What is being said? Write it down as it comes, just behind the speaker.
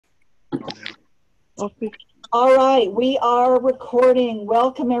Okay. All right, we are recording.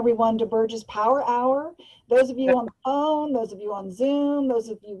 Welcome everyone to Burgess Power Hour. Those of you on the phone, those of you on Zoom, those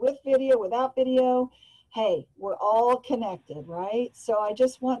of you with video, without video, hey, we're all connected, right? So I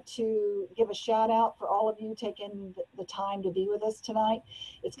just want to give a shout out for all of you taking the time to be with us tonight.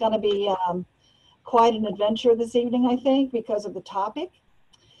 It's going to be quite an adventure this evening, I think, because of the topic.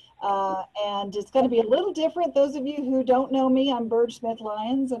 And it's going to be a little different. Those of you who don't know me, I'm Burge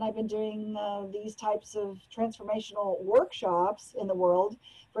Smith-Lyons, and I've been doing these types of transformational workshops in the world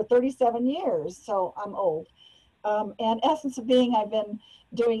for 37 years, so I'm old. And Essence of Being, I've been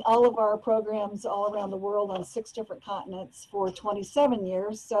doing all of our programs all around the world on 6 different continents for 27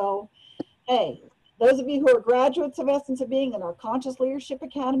 years. So, hey, those of you who are graduates of Essence of Being and our Conscious Leadership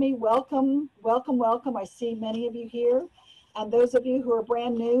Academy, welcome, welcome, welcome. I see many of you here. And those of you who are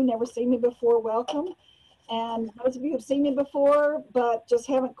brand new, never seen me before, welcome. And those of you who've seen me before, but just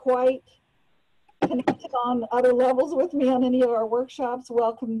haven't quite connected on other levels with me on any of our workshops,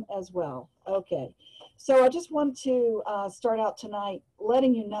 welcome as well. Okay, so I just want to start out tonight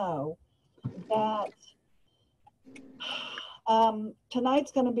letting you know that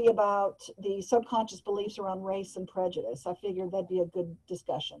tonight's going to be about the subconscious beliefs around race and prejudice. I figured that'd be a good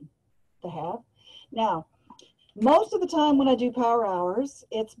discussion to have. Now, most of the time when I do power hours,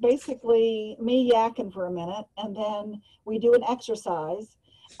 it's basically me yakking for a minute, and then we do an exercise,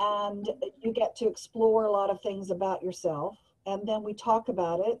 and you get to explore a lot of things about yourself, and then we talk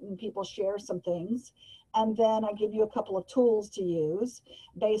about it, and people share some things, and then I give you a couple of tools to use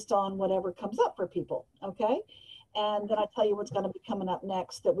based on whatever comes up for people, okay? And then I tell you what's going to be coming up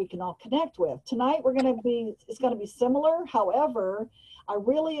next that we can all connect with. Tonight it's going to be similar. However, I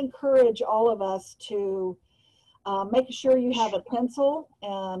really encourage all of us to make sure you have a pencil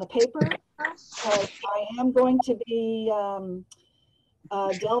and a paper, because I am going to be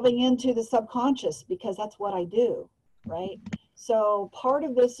delving into the subconscious, because that's what I do, right? So part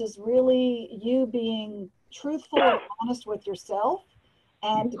of this is really you being truthful and honest with yourself,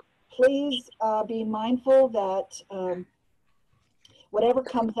 and please be mindful that whatever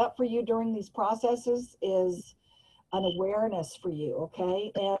comes up for you during these processes is an awareness for you,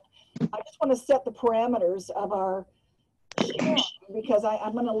 okay? And I just want to set the parameters of our sharing, because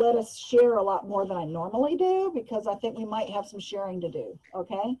I'm going to let us share a lot more than I normally do, because I think we might have some sharing to do,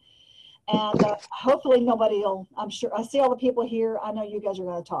 okay? And hopefully nobody will, I'm sure, I see all the people here, I know you guys are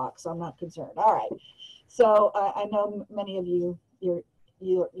going to talk, so I'm not concerned. All right, so I know many of you,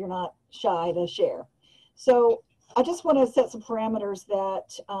 you're not shy to share. So I just want to set some parameters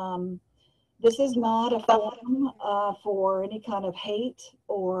that this is not a forum for any kind of hate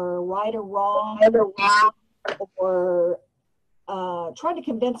or right or wrong, or trying to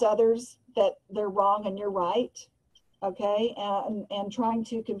convince others that they're wrong and you're right, okay? And trying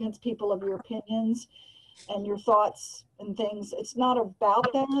to convince people of your opinions and your thoughts and things. It's not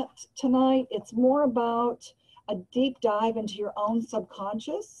about that tonight. It's more about a deep dive into your own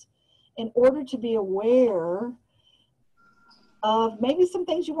subconscious in order to be aware of maybe some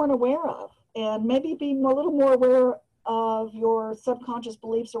things you weren't aware of, and maybe being a little more aware of your subconscious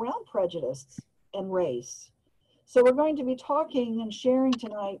beliefs around prejudice and race. So we're going to be talking and sharing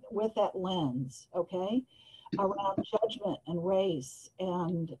tonight with that lens, okay, around judgment and race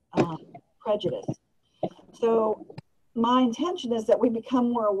and prejudice. So my intention is that we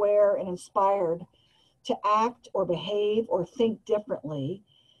become more aware and inspired to act or behave or think differently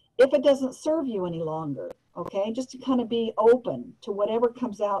if it doesn't serve you any longer. Okay, just to kind of be open to whatever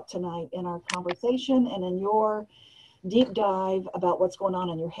comes out tonight in our conversation and in your deep dive about what's going on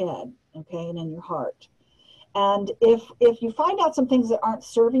in your head, okay, and in your heart. And if you find out some things that aren't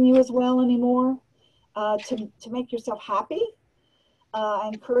serving you as well anymore, to make yourself happy, I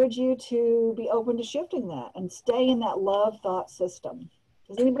encourage you to be open to shifting that and stay in that love thought system.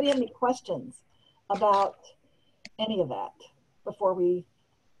 Does anybody have any questions about any of that before we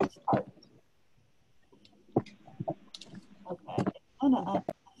start? Okay, I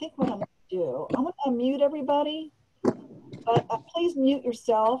think what I'm going to do, I'm going to unmute everybody, but please mute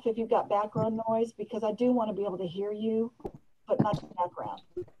yourself if you've got background noise, because I do want to be able to hear you, but not the background,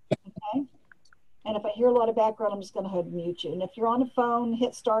 okay? And if I hear a lot of background, I'm just going to go ahead and mute you. And if you're on a phone,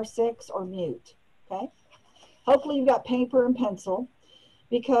 hit *6 or mute, okay? Hopefully you've got paper and pencil,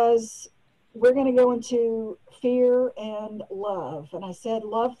 because we're going to go into fear and love. And I said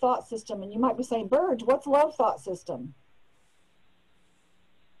love thought system, and you might be saying, Burge, what's love thought system?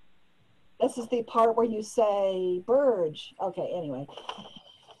 This is the part where you say, Burge. Okay, anyway.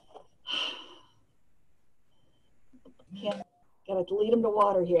 Gotta lead them to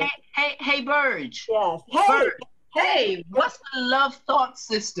water here. Hey, Burge. Yes. Hey, Burge. Hey, what's the love thought I'm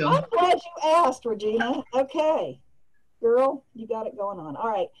system? glad you asked, Regina. Okay, girl, you got it going on. All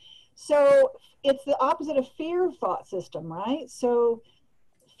right. So it's the opposite of fear thought system, right? So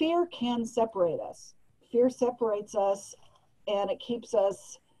fear can separate us. Fear separates us and it keeps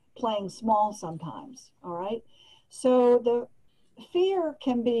us playing small sometimes. All right. So the fear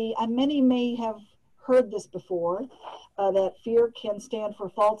can be, and many may have heard this before, that fear can stand for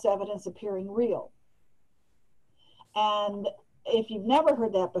false evidence appearing real. And if you've never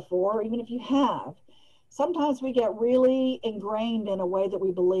heard that before, or even if you have, sometimes we get really ingrained in a way that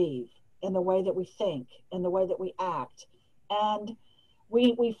we believe, in the way that we think, in the way that we act. And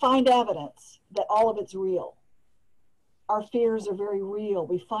we find evidence that all of it's real. Our fears are very real.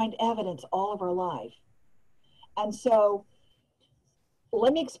 We find evidence all of our life. And so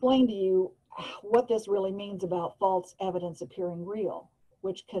let me explain to you what this really means about false evidence appearing real,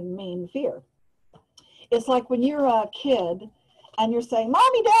 which can mean fear. It's like when you're a kid and you're saying,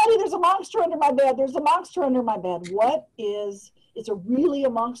 Mommy, Daddy, there's a monster under my bed. There's a monster under my bed. Is it really a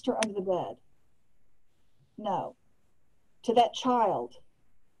monster under the bed? No. To that child,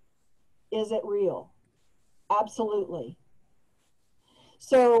 is it real? Absolutely.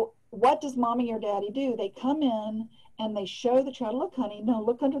 So what does Mommy or Daddy do? They come in and they show the child, look, honey, no,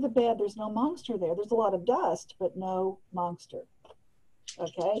 look under the bed. There's no monster there. There's a lot of dust, but no monster.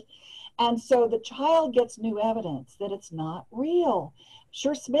 Okay. And so the child gets new evidence that it's not real.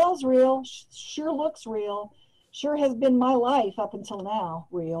 Sure smells real, sure looks real, sure has been my life up until now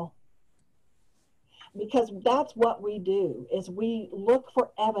real. Because that's what we do, is we look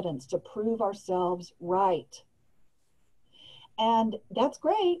for evidence to prove ourselves right. And that's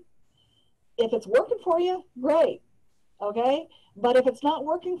great. If it's working for you, great. Okay? But if it's not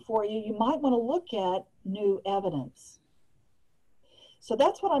working for you, you might want to look at new evidence. So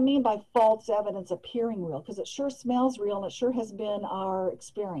that's what I mean by false evidence appearing real, because it sure smells real and it sure has been our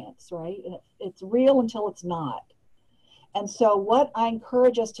experience, right? And it's real until it's not. And so what I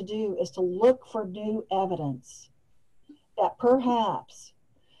encourage us to do is to look for new evidence that perhaps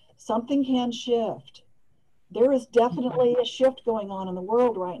something can shift. There is definitely a shift going on in the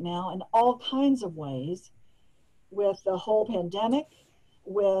world right now in all kinds of ways, with the whole pandemic,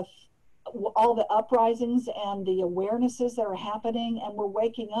 with all the uprisings and the awarenesses that are happening, and we're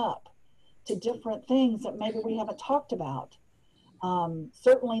waking up to different things that maybe we haven't talked about.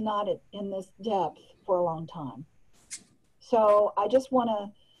 Certainly not in this depth for a long time. So I just want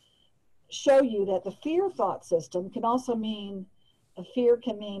to show you that the fear thought system can also mean, a fear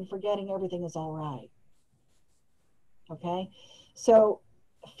can mean forgetting everything is all right. Okay, so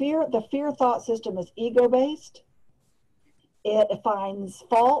the fear thought system is ego based. It finds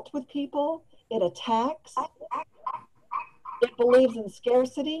fault with people. It attacks. It believes in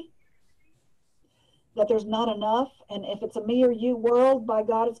scarcity, that there's not enough. And if it's a me or you world, by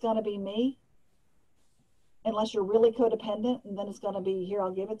God, it's going to be me. Unless you're really codependent, and then it's going to be, here,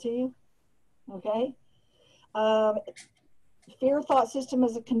 I'll give it to you. Okay. Um, Fear thought system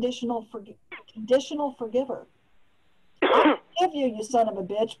is a conditional forgiver. I'll forgive you, you son of a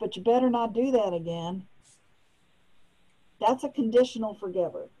bitch, but you better not do that again. That's a conditional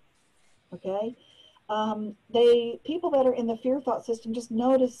forgiver. Okay. People that are in the fear thought system just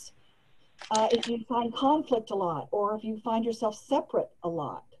notice if you find conflict a lot, or if you find yourself separate a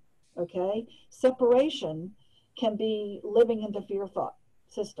lot. Okay. Separation can be living in the fear thought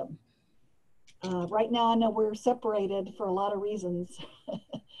system. Right now, I know we're separated for a lot of reasons.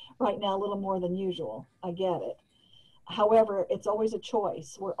 Right now, a little more than usual. I get it. However, it's always a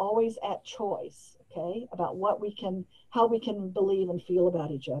choice. We're always at choice, okay, about how we can believe and feel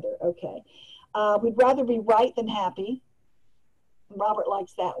about each other. Okay. We'd rather be right than happy. Robert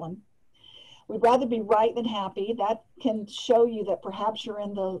likes that one. We'd rather be right than happy. That can show you that perhaps you're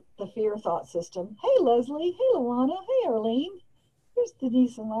in the fear thought system. Hey, Leslie. Hey, Luana. Hey, Arlene. Here's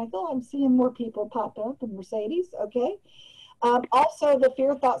Denise and Michael. I'm seeing more people pop up, and Mercedes. Okay. Also, the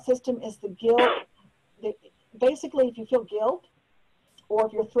fear thought system is the guilt. Basically, if you feel guilt, or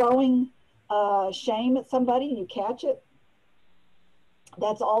if you're throwing shame at somebody and you catch it,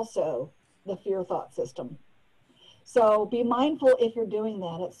 that's also the fear thought system. So be mindful if you're doing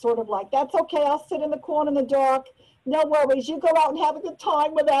that. It's sort of like, that's okay, I'll sit in the corner in the dark. No worries, you go out and have a good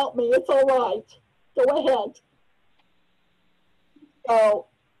time without me. It's all right. Go ahead. So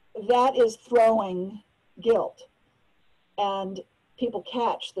that is throwing guilt, and people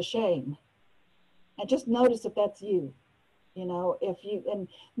catch the shame. And just notice if that's you. You know, and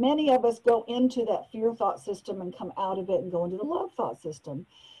many of us go into that fear thought system and come out of it and go into the love thought system.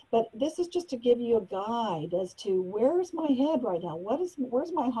 But this is just to give you a guide as to, where's my head right now?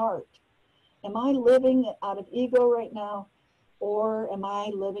 Where's my heart? Am I living out of ego right now? Or am I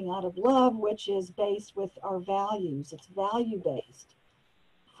living out of love, which is based with our values? It's value based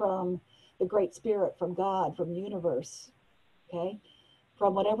from the Great Spirit, from God, from the universe, okay?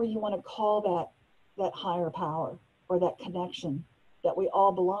 From whatever you want to call that higher power or that connection that we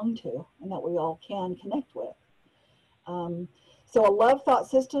all belong to and that we all can connect with. Um, so a love thought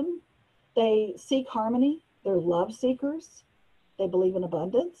system, they seek harmony. They're love seekers. They believe in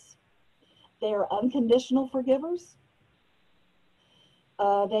abundance. They are unconditional forgivers.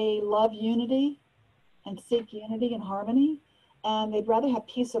 They love unity and seek unity and harmony. And they'd rather have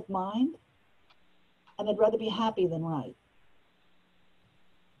peace of mind. And they'd rather be happy than right.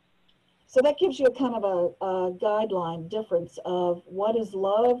 So that gives you a kind of a guideline difference of what is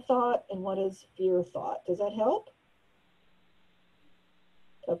love thought and what is fear thought. Does that help?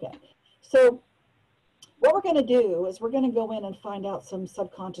 Okay. So what we're going to do is we're going to go in and find out some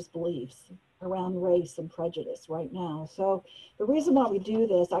subconscious beliefs around race and prejudice right now. So the reason why we do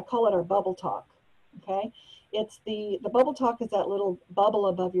this, I call it our bubble talk. Okay. It's the bubble talk is that little bubble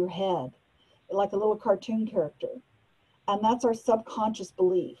above your head, like a little cartoon character. And that's our subconscious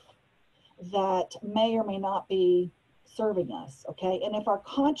belief that may or may not be serving us, okay? And if our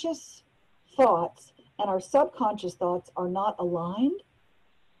conscious thoughts and our subconscious thoughts are not aligned,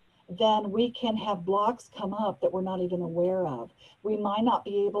 then we can have blocks come up that we're not even aware of. We might not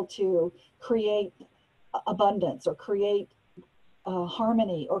be able to create abundance or create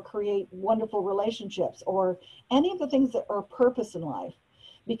harmony or create wonderful relationships or any of the things that are purpose in life,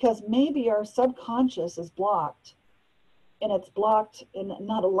 because maybe our subconscious is blocked, and it's blocked and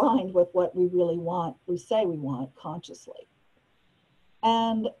not aligned with what we really want, we say we want consciously.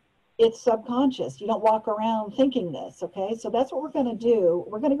 And it's subconscious. You don't walk around thinking this, okay? So that's what we're going to do.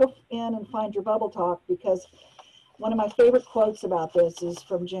 We're going to go in and find your bubble talk, because one of my favorite quotes about this is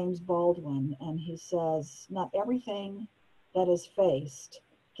from James Baldwin, and he says, "Not everything that is faced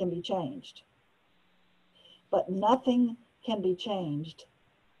can be changed, but nothing can be changed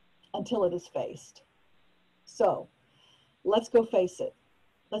until it is faced." So let's go face it.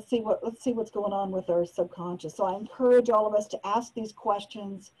 Let's see what's going on with our subconscious. So I encourage all of us to ask these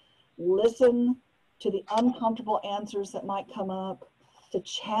questions, listen to the uncomfortable answers that might come up, to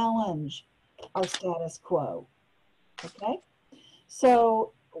challenge our status quo. Okay?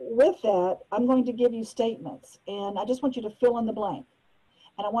 So with that, I'm going to give you statements, and I just want you to fill in the blank.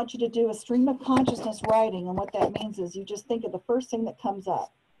 And I want you to do a stream of consciousness writing, and what that means is you just think of the first thing that comes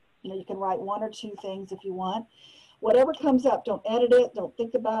up. You know, you can write one or two things if you want. Whatever comes up, don't edit it, don't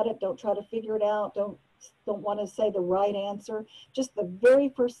think about it, don't try to figure it out, don't want to say the right answer, just the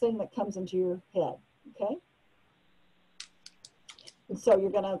very first thing that comes into your head, okay? And so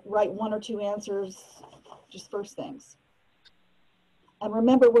you're going to write one or two answers, just first things. And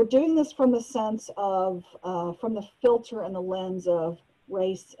remember, we're doing this from the sense of, from the filter and the lens of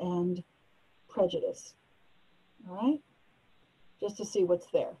race and prejudice, all right? Just to see what's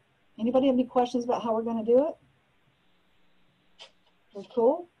there. Anybody have any questions about how we're going to do it? We're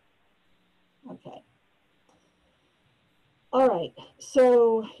cool? Okay. All right,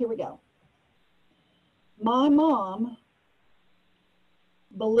 so here we go. My mom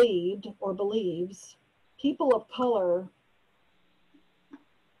believed or believes people of color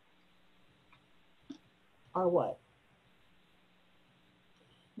are what?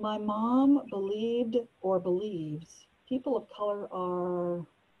 My mom believed or believes people of color are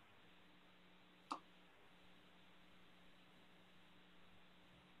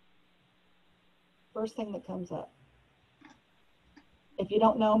first thing that comes up. If you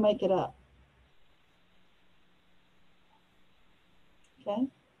don't know, make it up. Okay?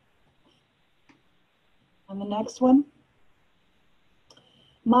 And the next one.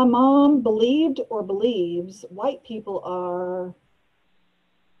 My mom believed or believes white people are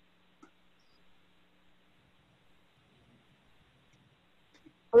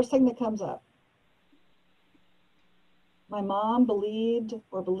first thing that comes up. My mom believed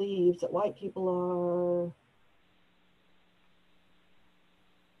or believes that white people are,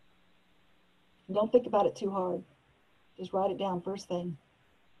 don't think about it too hard. Just write it down first thing.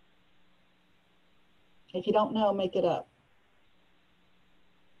 If you don't know, make it up.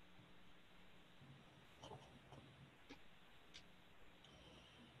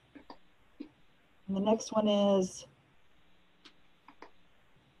 And the next one is,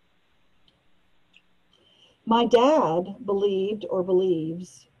 my dad believed or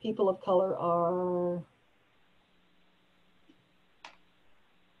believes people of color are,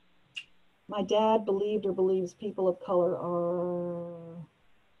 my dad believed or believes people of color are,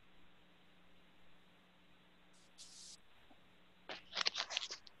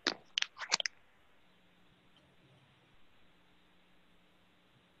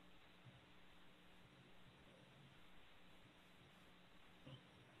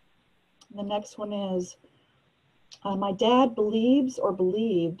 The next one is, my dad believes or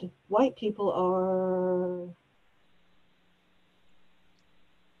believed white people are,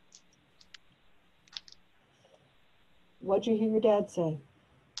 what'd you hear your dad say?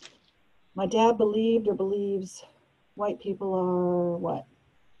 My dad believed or believes white people are what?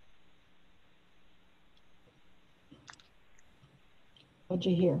 What'd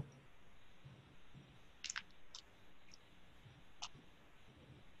you hear?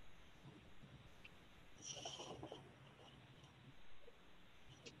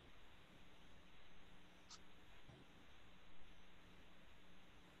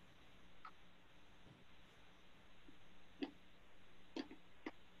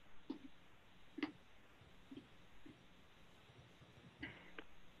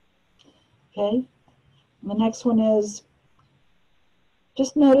 Okay. And the next one is,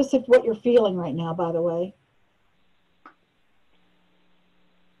 just notice if what you're feeling right now, by the way.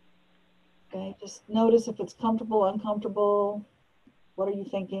 Okay, just notice if it's comfortable, uncomfortable. What are you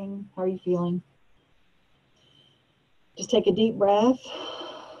thinking? How are you feeling? Just take a deep breath.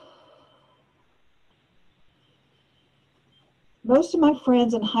 Most of my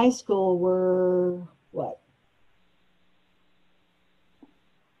friends in high school were what?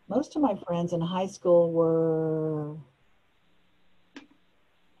 Most of my friends in high school were,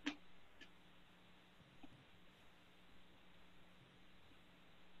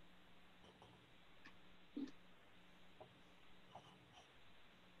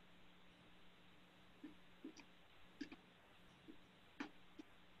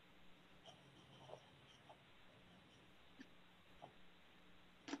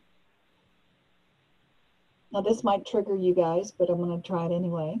 now this might trigger you guys, but I'm going to try it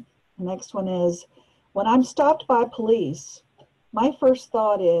anyway. The next one is, when I'm stopped by police, my first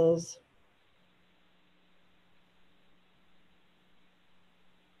thought is,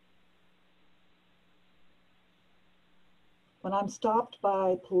 when I'm stopped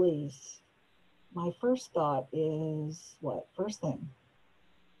by police, my first thought is what? First thing.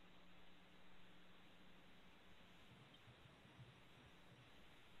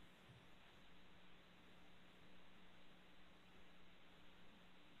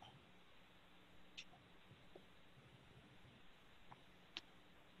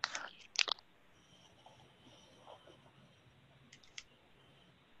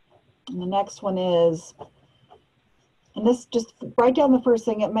 And the next one is, and this, just write down the first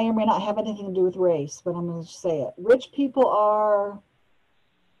thing. It may or may not have anything to do with race, but I'm going to say it. Rich people are,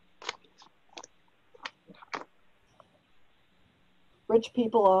 rich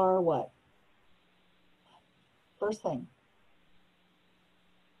people are what? First thing.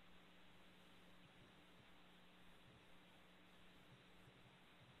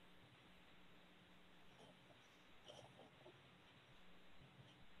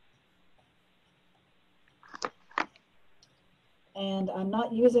 And I'm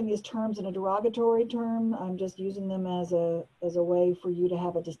not using these terms in a derogatory term. I'm just using them as a way for you to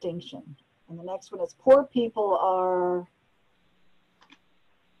have a distinction. And the next one is, poor people are,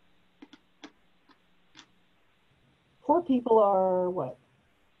 poor people are what?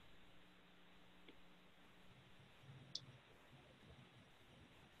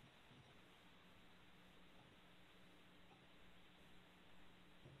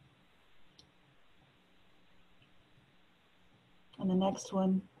 And the next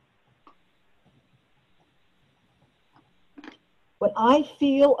one, when I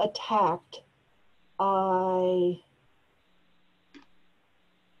feel attacked, when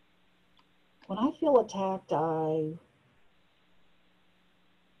I feel attacked,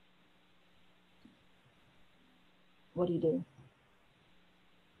 what do you do?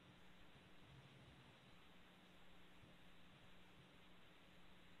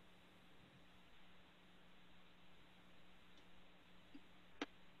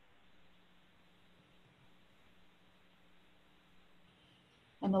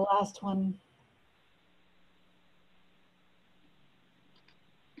 And the last one,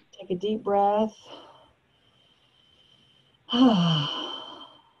 take a deep breath. When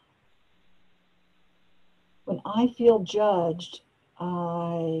I feel judged,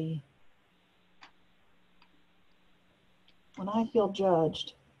 when I feel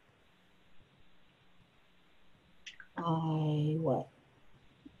judged, what?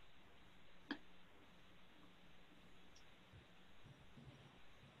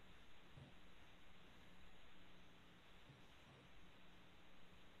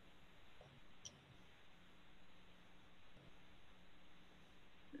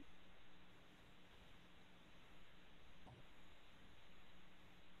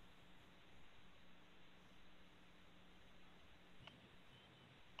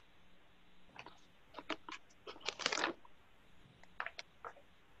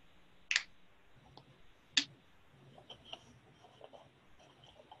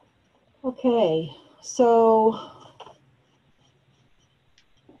 Okay, so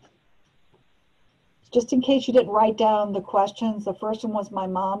just in case you didn't write down the questions, the first one was my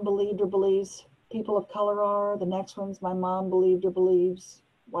mom believed or believes people of color are. The next one's my mom believed or believes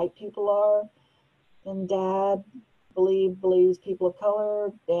white people are. And dad believes people of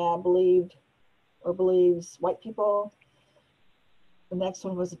color. Dad believed or believes white people. The next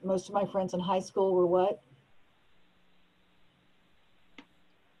one was most of my friends in high school were what?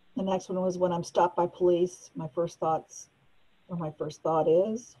 The next one was when I'm stopped by police, my first thought is.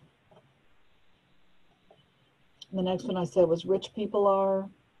 And the next one I said was rich people are.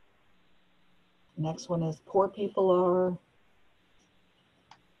 The next one is poor people are.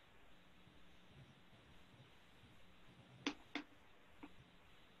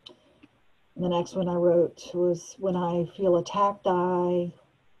 And the next one I wrote was when I feel attacked, I.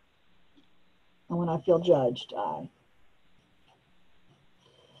 And when I feel judged, I.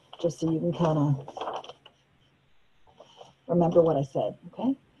 Just so you can kind of remember what I said,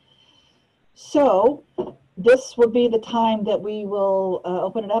 okay? So this will be the time that we will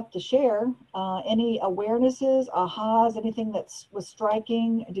open it up to share. Any awarenesses, ahas, anything that was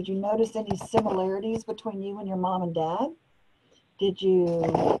striking? Did you notice any similarities between you and your mom and dad? Did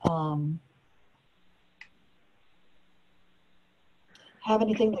you have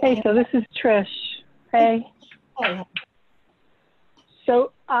anything? Hey, so this is Trish. Hey. Hey.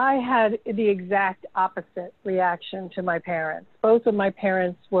 So I had the exact opposite reaction to my parents. Both of my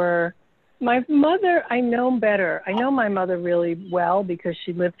parents were, my mother, I know better. I know my mother really well because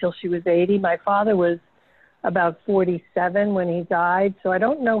she lived till she was 80. My father was about 47 when he died, so I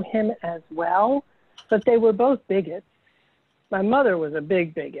don't know him as well, but they were both bigots. My mother was a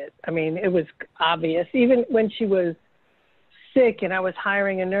big bigot. I mean, it was obvious. Even when she was sick and I was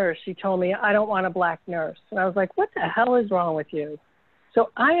hiring a nurse, she told me, I don't want a black nurse. And I was like, what the hell is wrong with you? So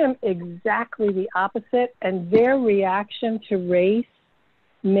I am exactly the opposite, and their reaction to race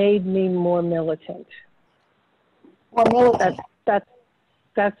made me more militant. More militant.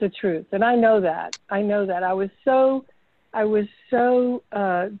 That's the truth, and I know that. I know that. I was so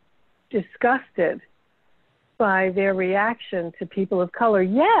disgusted by their reaction to people of color.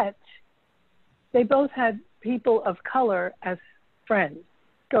 Yet they both had people of color as friends.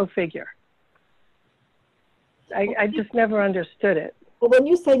 Go figure. I just never understood it. Well, when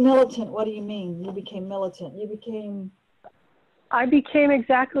you say militant, what do you mean? You became militant. I became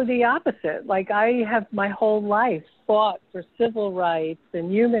exactly the opposite. Like I have my whole life fought for civil rights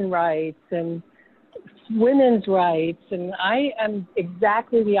and human rights and women's rights, and I am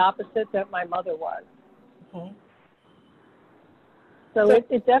exactly the opposite that my mother was. Okay. So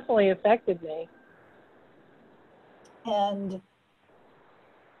it definitely affected me. And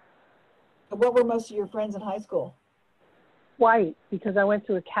what were most of your friends in high school? White, because I went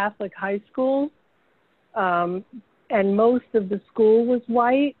to a Catholic high school, and most of the school was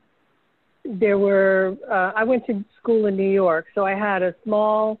white. There were, I went to school in New York, so I had a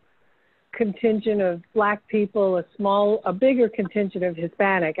small contingent of black people, a bigger contingent of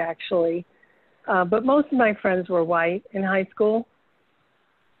Hispanic actually, but most of my friends were white in high school.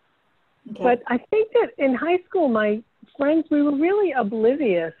 Okay. But I think that in high school, my friends, we were really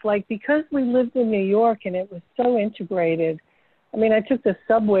oblivious, like because we lived in New York and it was so integrated. I mean, I took the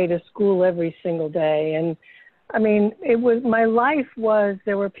subway to school every single day. And I mean, my life was,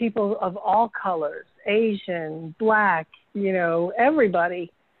 there were people of all colors, Asian, black,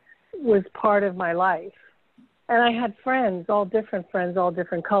 everybody was part of my life. And I had friends, all different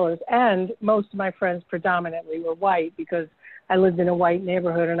colors. And most of my friends predominantly were white because I lived in a white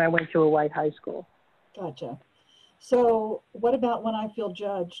neighborhood and I went to a white high school. Gotcha. So what about when I feel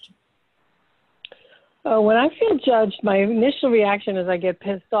judged? When I feel judged, my initial reaction is I get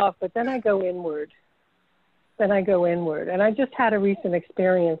pissed off, but then I go inward. And I just had a recent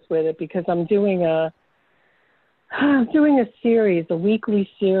experience with it because I'm doing a series, a weekly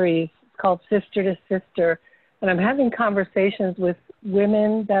series called Sister to Sister. And I'm having conversations with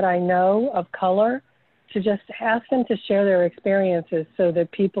women that I know of color to just ask them to share their experiences so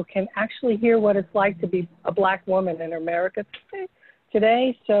that people can actually hear what it's like to be a black woman in America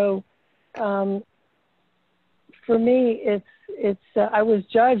today. So for me, I was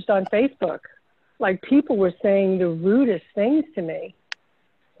judged on Facebook. Like people were saying the rudest things to me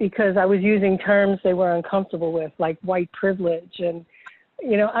because I was using terms they were uncomfortable with, like white privilege. And,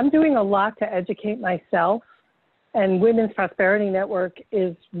 I'm doing a lot to educate myself. And Women's Prosperity Network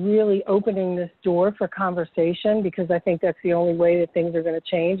is really opening this door for conversation because I think that's the only way that things are going to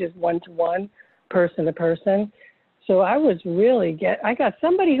change is one-to-one, person-to-person. So I was I got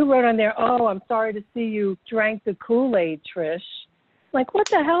somebody who wrote on there, oh, I'm sorry to see you drank the Kool-Aid, Trish. Like, what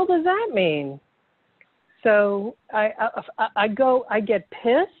the hell does that mean? So I get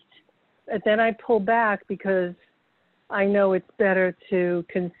pissed, and then I pull back because I know it's better to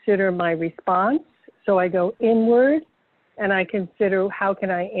consider my response. So I go inward and I consider, how can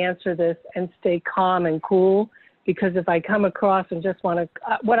I answer this and stay calm and cool? Because if I come across and just want to,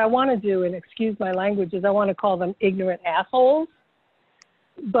 what I want to do, and excuse my language, is I want to call them ignorant assholes.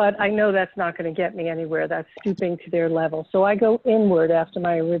 But I know that's not going to get me anywhere. That's stooping to their level. So I go inward after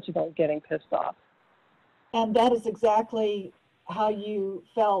my original getting pissed off. And that is exactly how you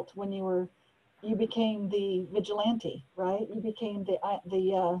felt when you became the vigilante, right? You became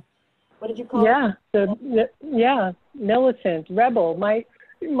the what did you call it? Yeah, militant, rebel. My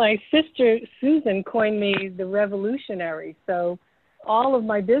sister Susan coined me the revolutionary. So all of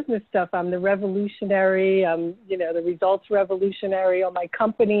my business stuff, I'm the revolutionary. The results revolutionary. Or my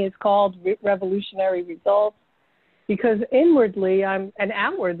company is called Revolutionary Results, because inwardly and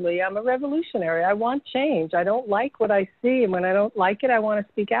outwardly I'm a revolutionary. I want change. I don't like what I see, and when I don't like it, I want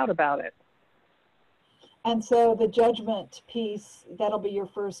to speak out about it. And so the judgment piece, that'll be your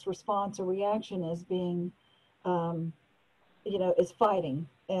first response or reaction, is being, is fighting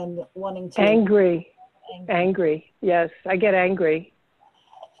and wanting to. Angry. Yes, I get angry.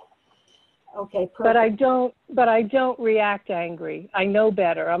 Okay, perfect. But I don't react angry. I know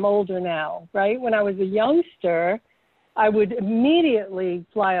better. I'm older now, right? When I was a youngster, I would immediately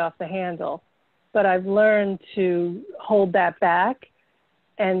fly off the handle. But I've learned to hold that back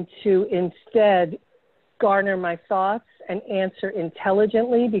and to instead garner my thoughts and answer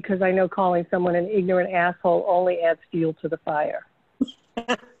intelligently, because I know calling someone an ignorant asshole only adds fuel to the fire.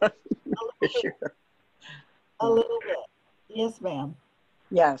 Sure. A little bit. Yes, ma'am.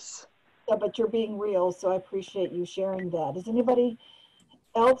 Yes. Yeah, but you're being real, so I appreciate you sharing that. Does anybody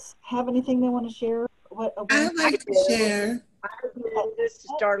else have anything they want to share? I'd like to share. This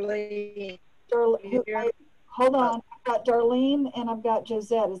is Darlene. Hold on. I've got Darlene and I've got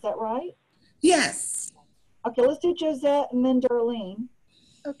Josette. Is that right? Yes. Okay, let's do Josette and then Darlene.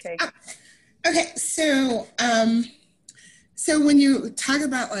 Okay. Okay, so when you talk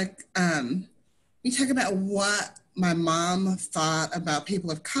about what my mom thought about people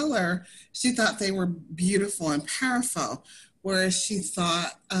of color, she thought they were beautiful and powerful, whereas she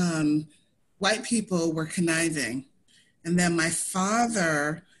thought white people were conniving. And then my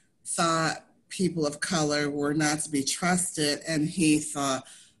father thought people of color were not to be trusted, and he thought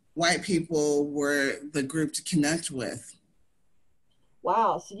white people were the group to connect with.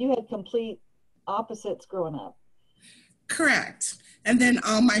 Wow, so you had complete opposites growing up. Correct. And then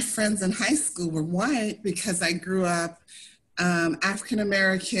all my friends in high school were white, because I grew up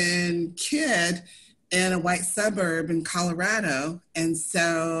African-American kid in a white suburb in Colorado. And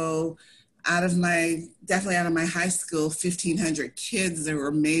so definitely out of my high school, 1,500 kids, there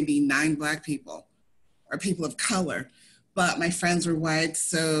were maybe 9 Black people or people of color. But my friends were white,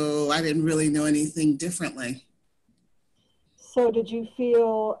 so I didn't really know anything differently. So did you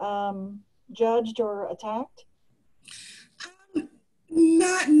feel judged or attacked?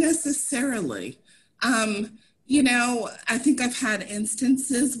 Not necessarily. I think I've had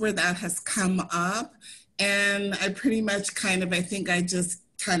instances where that has come up, and I pretty much I think I just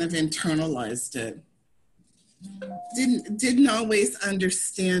kind of internalized it. Didn't always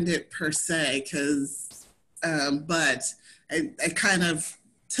understand it per se, but I kind of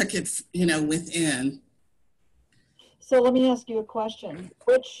took it, within. So let me ask you a question.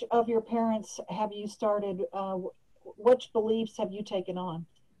 Which of your parents have you started, which beliefs have you taken on?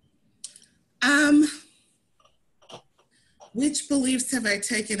 Which beliefs have I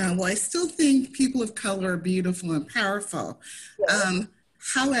taken on? Well, I still think people of color are beautiful and powerful. Yes.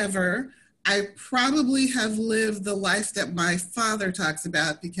 However, I probably have lived the life that my father talks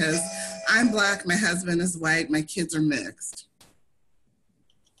about, because I'm Black, my husband is white, my kids are mixed.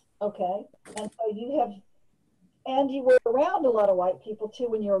 Okay, and so you were around a lot of white people too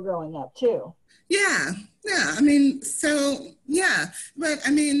when you were growing up too. Yeah. But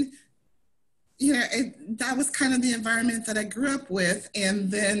that was kind of the environment that I grew up with.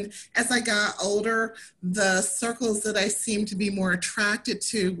 And then as I got older, the circles that I seemed to be more attracted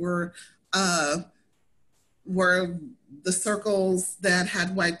to were the circles that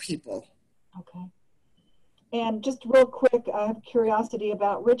had white people. Okay. And just real quick, I have curiosity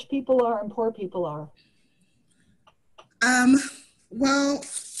about rich people are and poor people are. Well,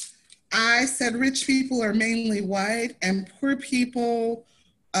 I said rich people are mainly white, and poor people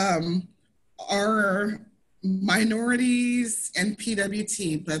are minorities and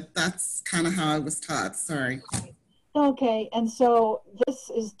PWT, but that's kind of how I was taught. Sorry. Okay, and so this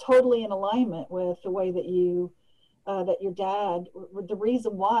is totally in alignment with the way that you that your dad, the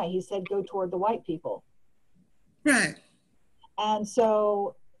reason why he said go toward the white people. Right. And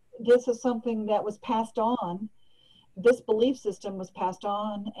so this is something that was passed on. This belief system was passed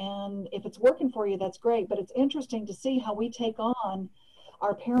on, and if it's working for you, that's great. But it's interesting to see how we take on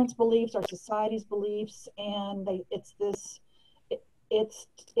our parents' beliefs, our society's beliefs, and it's this.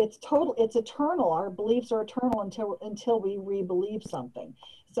 It's total. It's eternal. Our beliefs are eternal until we re-believe something.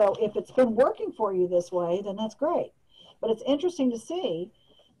 So if it's been working for you this way, then that's great. But it's interesting to see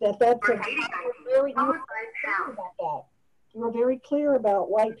that you were very clear about that. You were very clear about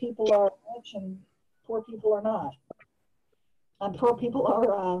white people are rich and poor people are not, and poor people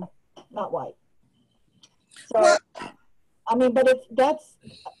are not white. So Well, I mean, but that's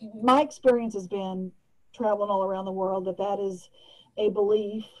my experience has been traveling all around the world that is a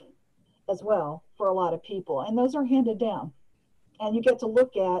belief as well for a lot of people, and those are handed down, and you get to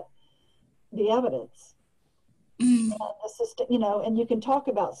look at the evidence mm, and the system, and you can talk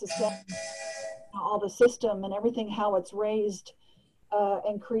about system, all the system and everything, how it's raised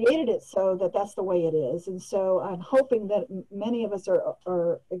and created it so that that's the way it is. And so I'm hoping that many of us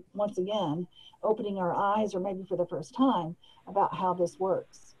are once again opening our eyes, or maybe for the first time, about how this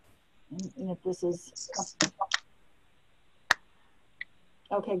works, and if this is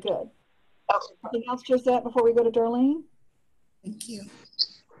okay. Good. Anything else, Josette, before we go to Darlene? thank you.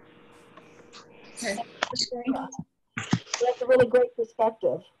 Okay. That's a really great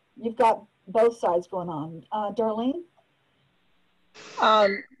perspective. You've got both sides going on. Darlene?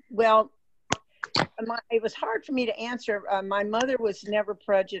 Well, it was hard for me to answer. My mother was never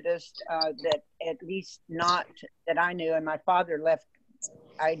prejudiced, that at least not that I knew, and my father left.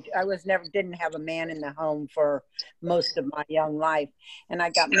 I was never, didn't have a man in the home for most of my young life, and I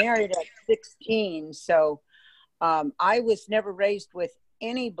got married at 16. So I was never raised with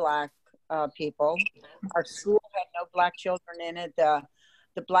any black people. Our school had no black children in it.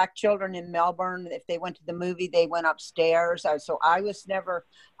 The black children in Melbourne, if they went to the movie, they went upstairs. So I was never,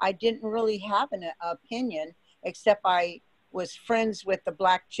 I didn't really have an opinion, except I was friends with the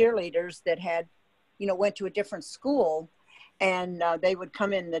black cheerleaders that had, went to a different school, and they would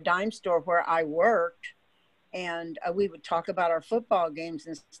come in the dime store where I worked, and we would talk about our football games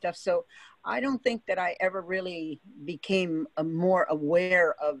and stuff. So I don't think that I ever really became more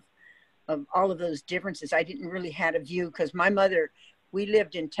aware of all of those differences. I didn't really have a view, because my mother, we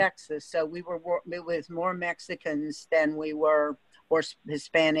lived in Texas, so we were with more Mexicans than we were, or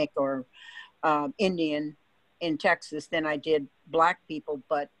Hispanic or Indian in Texas than I did black people.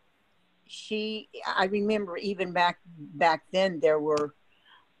 But I remember even back then there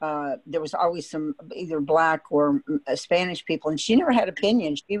was always some either black or Spanish people, and she never had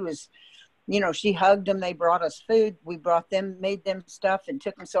opinions. She was, she hugged them. They brought us food. We brought them, made them stuff, and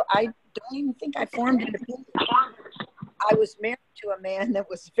took them. So I don't even think I formed an opinion. I was married to a man that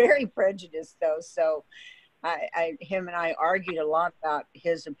was very prejudiced, though. So him and I argued a lot about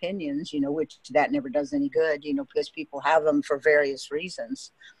his opinions, which that never does any good, because people have them for various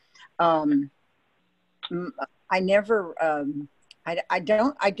reasons. I never, I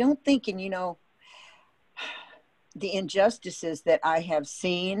don't think, and the injustices that I have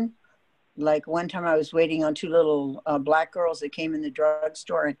seen, like one time I was waiting on two little black girls that came in the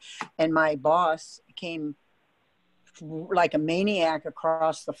drugstore, and my boss came like a maniac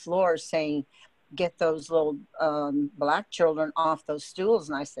across the floor saying, get those little black children off those stools.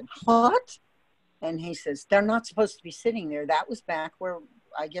 And I said, what? And he says, they're not supposed to be sitting there. That was back where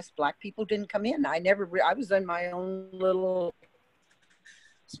I guess black people didn't come in. I was in my own little,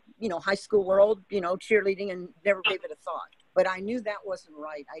 high school world, cheerleading, and never gave it a thought. But I knew that wasn't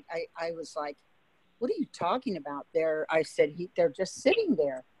right. I was like, what are you talking about there? I said, they're just sitting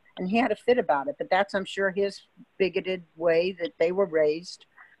there. And he had a fit about it. But that's, I'm sure, his bigoted way that they were raised,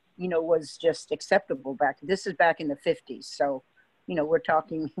 was just acceptable this is back in the 50s. So, we're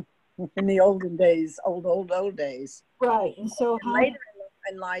talking in the olden days, old days. Right. And so later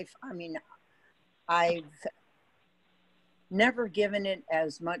in life, I mean, I've never given it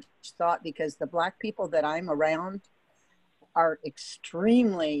as much thought, because the black people that I'm around are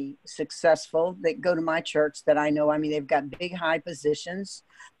extremely successful that go to my church that I know. I mean, they've got big, high positions.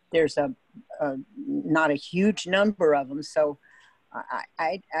 There's not a huge number of them. So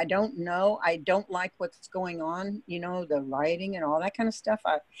I don't know. I don't like what's going on, the rioting and all that kind of stuff.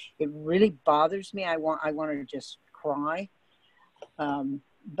 It really bothers me. I want to just cry.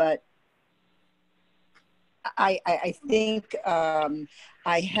 But I think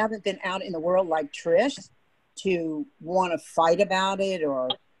I haven't been out in the world like Trish to want to fight about it, or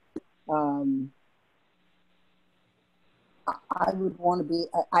I would want to be.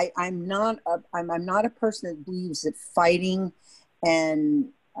 I'm not a person that believes that fighting and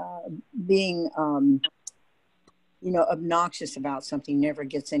being, obnoxious about something never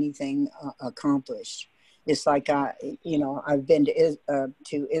gets anything accomplished. It's like I've been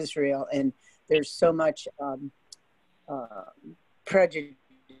to Israel, and there's so much prejudice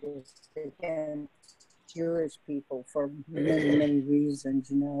against Jewish people for many, many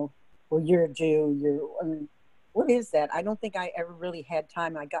reasons. Well, you're a Jew. I mean, what is that? I don't think I ever really had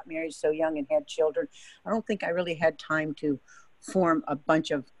time. I got married so young and had children. I don't think I really had time to form a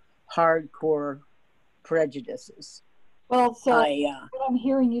bunch of hardcore prejudices. Well, so what I'm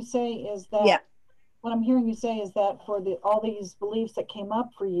hearing you say is that, yeah. What I'm hearing you say is that for all these beliefs that came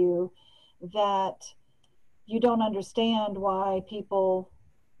up for you, that you don't understand why people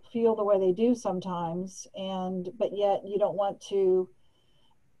feel the way they do sometimes, but yet you don't want to,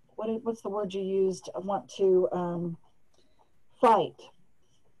 what's the word you used? I want to fight,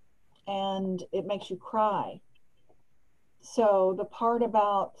 and it makes you cry. So the part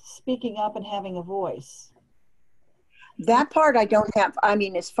about speaking up and having a voice. That part I don't have. I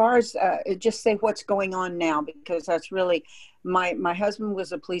mean, as far as just say what's going on now, because that's really, my husband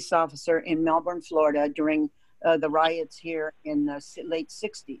was a police officer in Melbourne, Florida during the riots here in the late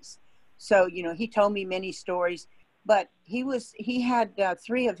 60s. So, he told me many stories, but he had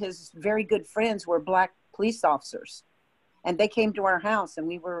 3 of his very good friends were Black police officers, and they came to our house, and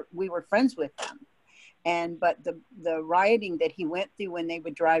we were friends with them. But the rioting that he went through when they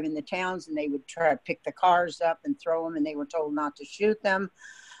would drive in the towns and they would try to pick the cars up and throw them, and they were told not to shoot them,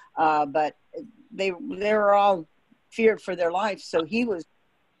 but they were all feared for their life. So he was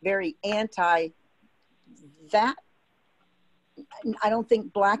very anti that. I don't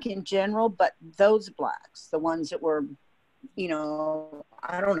think Black in general, but those Blacks, the ones that were,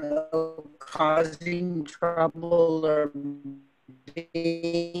 I don't know, causing trouble or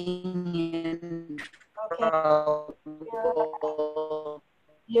being in trouble.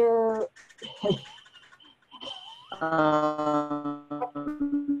 You're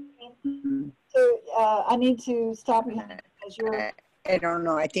so I need to stop you because you're. I don't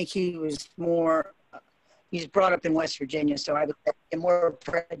know. I think he was more. He's brought up in West Virginia, so I would say more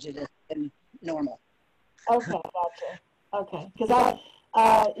prejudiced than normal. Okay, gotcha. Okay, because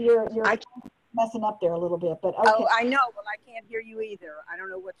you're messing up there a little bit, but okay. Oh, I know. Well, I can't hear you either. I don't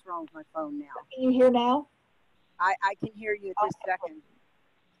know what's wrong with my phone now. Can you hear now? I can hear you this second.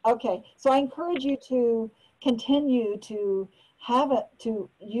 Okay, so I encourage you to continue to to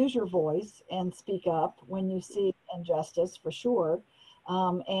use your voice and speak up when you see injustice, for sure.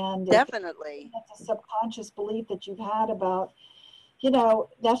 And definitely, that's a subconscious belief that you've had about,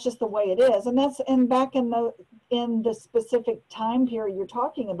 that's just the way it is. And back in the specific time period you're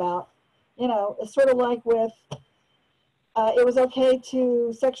talking about, it's sort of like with, it was okay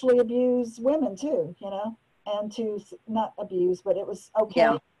to sexually abuse women too, and to not abuse, but it was okay.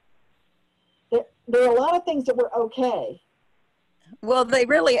 Yeah. There are a lot of things that were okay. Well, they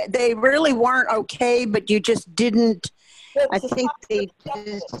really weren't okay, but you just didn't. I think they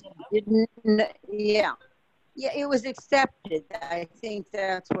just didn't. Yeah, it was accepted. I think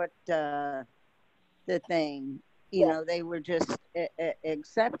that's what the thing. They were just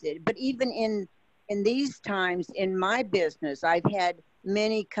accepted. But even in these times in my business, I've had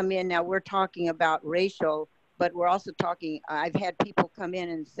many come in. Now we're talking about racial, but we're also talking. I've had people come in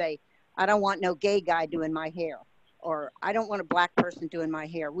and say, "I don't want no gay guy doing my hair," or "I don't want a Black person doing my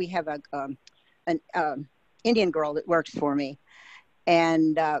hair." We have an Indian girl that works for me,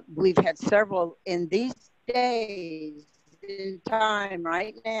 and we've had several in these days in time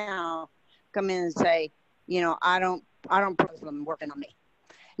right now come in and say, I don't problem working on me.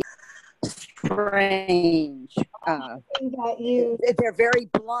 Strange. They're very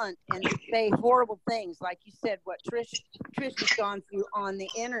blunt and they say horrible things, like you said. What Trish has gone through on the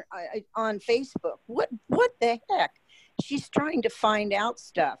on Facebook. What the heck? She's trying to find out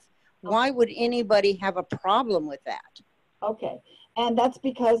stuff. Why would anybody have a problem with that? Okay, and that's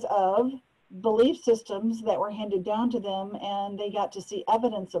because of belief systems that were handed down to them, and they got to see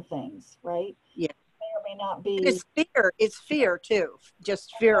evidence of things, right? Yeah. May or may not be. It's fear too.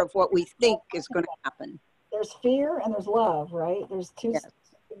 Just fear of what we think is going to happen. There's fear and there's love, right? There's two. Yes.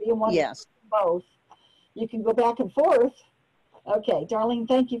 Yes. Both. You can go back and forth. Okay, Darlene,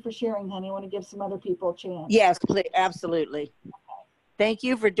 thank you for sharing, honey. I want to give some other people a chance. Yes, please, absolutely. Okay. Thank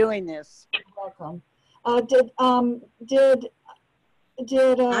you for doing this. You're welcome. Did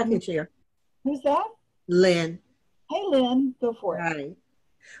I can share. Who's that? Lynn. Hey, Lynn, go for it. Hi.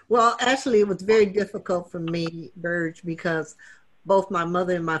 Well, actually, it was very difficult for me, Burge, because both my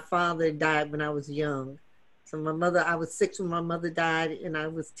mother and my father died when I was young. So my mother, I was 6 when my mother died, and I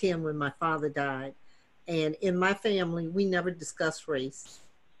was 10 when my father died. And in my family, we never discussed race.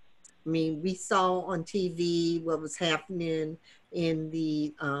 I mean, we saw on TV what was happening in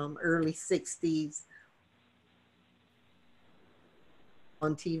the early 60s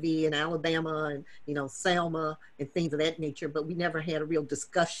on TV in Alabama and, you know, Selma and things of that nature, but we never had a real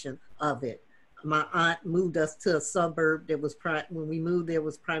discussion of it. My aunt moved us to a suburb that was, when we moved there,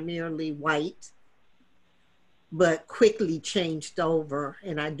 was primarily white, but quickly changed over.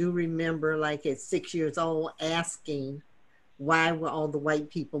 And I do remember, like at 6 years old, asking, why were all the white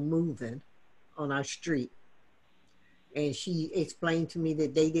people moving on our street? And she explained to me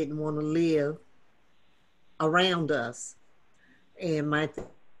that they didn't want to live around us. And my thing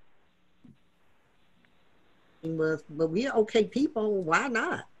was, but we're okay people, why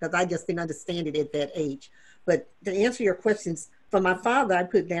not? Because I just didn't understand it at that age. But to answer your questions, for my father, I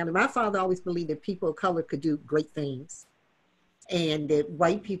put down, and my father always believed that people of color could do great things and that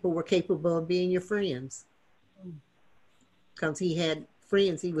white people were capable of being your friends. Because he had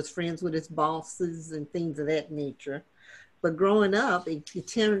friends, he was friends with his bosses and things of that nature. But growing up, it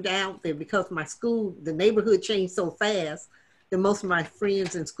turned out that because my school, the neighborhood changed so fast, that most of my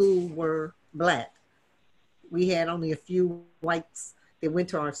friends in school were Black. We had only a few whites that went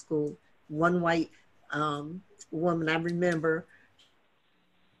to our school. One white woman, I remember,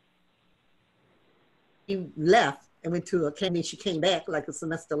 she left and went to a academy. She came back like a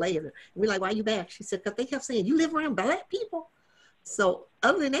semester later. And we're like, why are you back? She said, because they kept saying, you live around Black people? So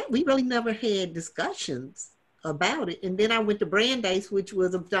other than that, we really never had discussions about it. And then I went to Brandeis, which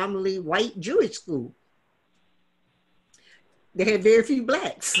was a predominantly white Jewish school. They had very few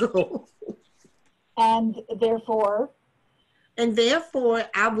Blacks. So. And therefore? And therefore,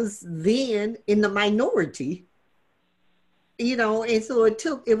 I was then in the minority, you know, and so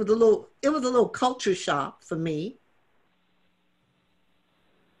it was a little culture shock for me.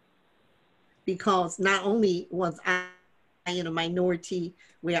 Because not only was I in a minority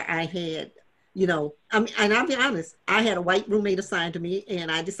where I had, you know, I mean, and I'll be honest, I had a white roommate assigned to me,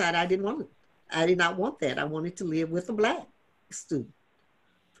 and I decided I did not want that. I wanted to live with a Black student.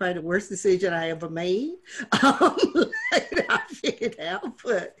 Probably the worst decision I ever made. I figured out,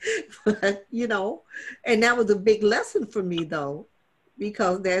 but, you know, and that was a big lesson for me though,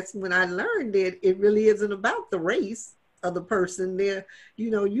 because that's when I learned that it really isn't about the race of the person there.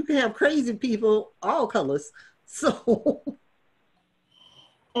 You know, you can have crazy people, all colors. So.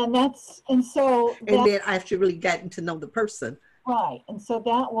 And then I've really gotten to know the person. Right. And so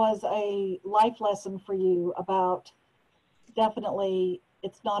that was a life lesson for you about, definitely,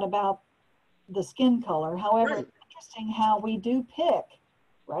 it's not about the skin color. However, Right. It's interesting how we do pick,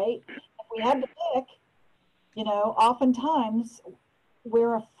 right? If we had to pick, you know, oftentimes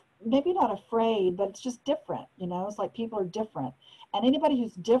we're maybe not afraid, but it's just different, you know? It's like people are different. And anybody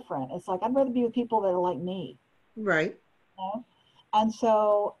who's different, it's like, I'd rather be with people that are like me. Right. You know? And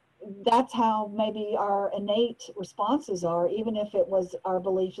so that's how maybe our innate responses are, even if it was our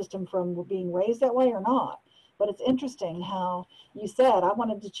belief system from being raised that way or not. But it's interesting how you said, I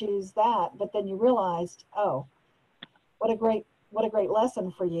wanted to choose that, but then you realized, oh, what a great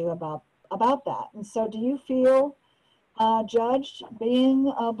lesson for you about that. And so do you feel judged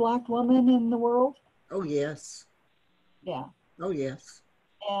being a Black woman in the world? Oh, yes. Yeah. Oh, yes.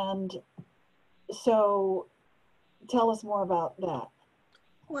 And so tell us more about that.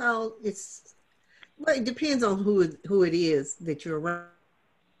 Well, it depends on who it is that you're around.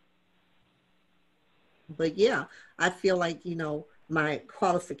 But yeah, I feel like, you know, my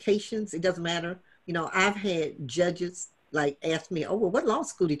qualifications, it doesn't matter. You know, I've had judges like ask me, oh, well, what law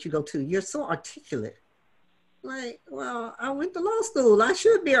school did you go to? You're so articulate. Like, well, I went to law school. I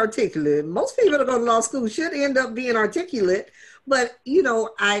should be articulate. Most people that go to law school should end up being articulate. But, you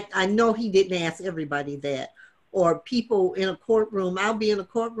know, I know he didn't ask everybody that. Or people in a courtroom, I'll be in a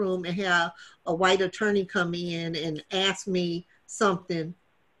courtroom and have a white attorney come in and ask me something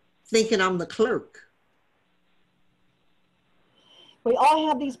thinking I'm the clerk. We all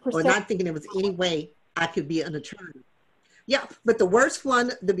have these perceptions. Or not thinking there was any way I could be an attorney. Yeah, but the worst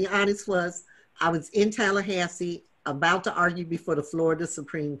one, to be honest, was I was in Tallahassee about to argue before the Florida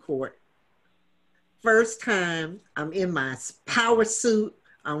Supreme Court. First time, I'm in my power suit,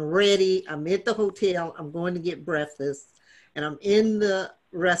 I'm ready, I'm at the hotel, I'm going to get breakfast, and I'm in the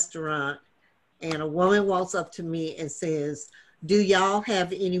restaurant, and a woman walks up to me and says, do y'all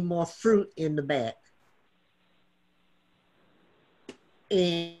have any more fruit in the back?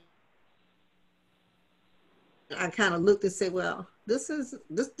 And I kind of looked and said, well, this is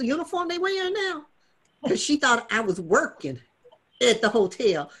the uniform they wearing now? Because she thought I was working. at the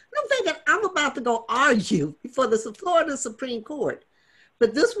hotel. And I'm thinking, I'm about to go argue before the Florida Supreme Court.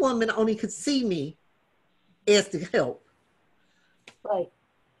 But this woman only could see me as the help. Right.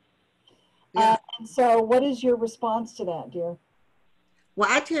 Yeah. And so what is your response to that, dear? Well,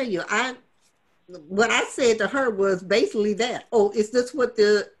 I tell you, what I said to her was basically that. Oh, is this what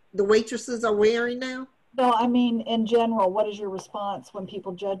the waitresses are wearing now? No, I mean, in general, what is your response when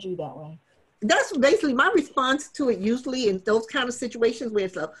people judge you that way? That's basically my response to it. Usually in those kind of situations where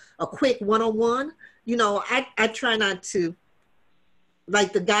it's a quick one-on-one, you know, I try not to,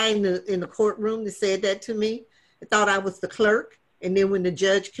 like the guy in the courtroom that said that to me, I thought I was the clerk. And then when the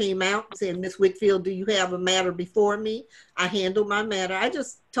judge came out and said, Miss Whitfield, do you have a matter before me? I handled my matter. I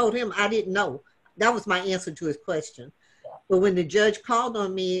just told him I didn't know. That was my answer to his question. But when the judge called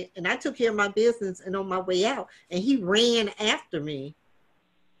on me and I took care of my business and on my way out, and he ran after me,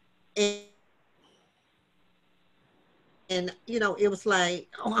 and you know, it was like,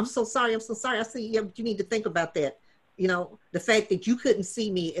 oh, I'm so sorry. I'm so sorry. I said, yeah, but you need to think about that. You know, the fact that you couldn't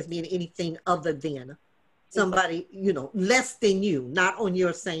see me as being anything other than somebody, you know, less than you, not on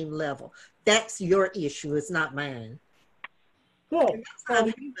your same level. That's your issue. It's not mine. Good.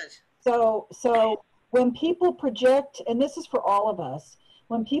 So when people project, and this is for all of us,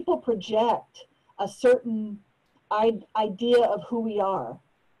 when people project a certain idea of who we are,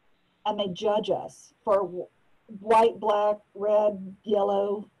 and they judge us for white, black, red,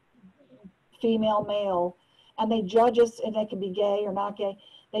 yellow, female, male, and they judge us, and they can be gay or not gay.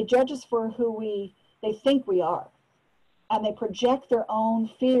 They judge us for who they think we are, and they project their own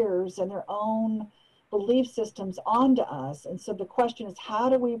fears and their own belief systems onto us. And so the question is, how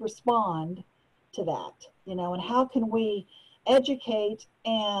do we respond to that? You know, and how can we educate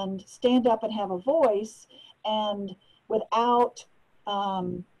and stand up and have a voice, and without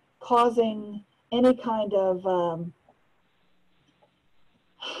causing any kind of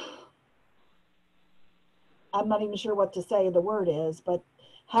I'm not even sure what to say the word is, but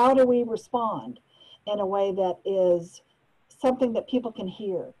how do we respond in a way that is something that people can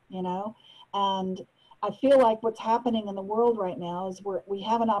hear, you know? And I feel like what's happening in the world right now is we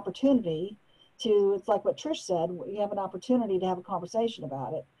have an opportunity to, it's like what Trish said, we have an opportunity to have a conversation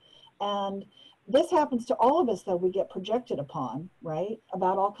about it. And this happens to all of us, though. We get projected upon, right,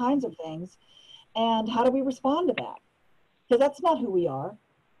 about all kinds of things. And how do we respond to that? Because that's not who we are.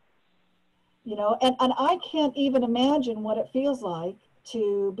 You know, and I can't even imagine what it feels like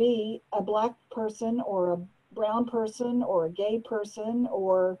to be a black person or a brown person or a gay person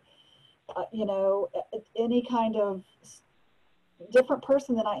or, you know, any kind of different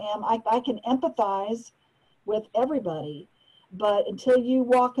person than I am. I can empathize with everybody, but until you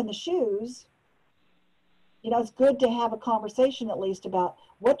walk in the shoes, you know, it's good to have a conversation at least about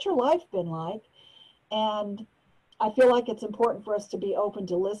what's your life been like. And I feel like it's important for us to be open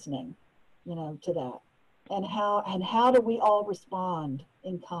to listening, you know, to that. And how do we all respond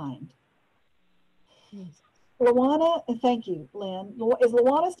in kind? Luana, thank you, Lynn. Is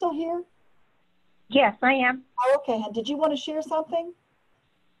Luana still here? Yes, I am. Oh, okay. And did you want to share something?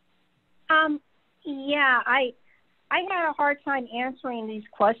 Yeah, I had a hard time answering these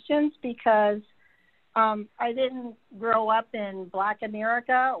questions because I didn't grow up in Black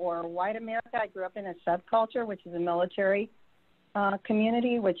America or white America. I grew up in a subculture, which is a military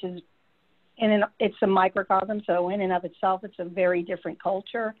community, which is it's a microcosm. So in and of itself, it's a very different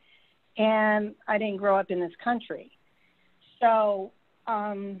culture. And I didn't grow up in this country. So,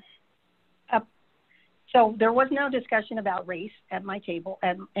 so there was no discussion about race at my table,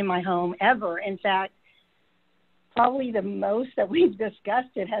 in my home ever. In fact, probably the most that we've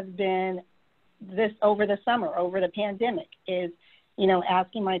discussed it has been this over the summer, over the pandemic, is, you know,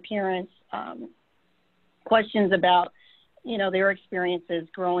 asking my parents questions about, you know, their experiences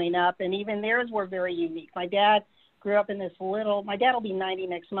growing up. And even theirs were very unique. My dad grew up in this little, my dad will be 90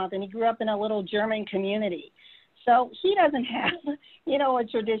 next month, and he grew up in a little German community. So he doesn't have, you know, a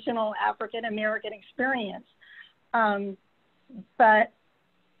traditional African-American experience. But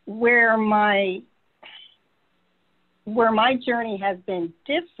where my journey has been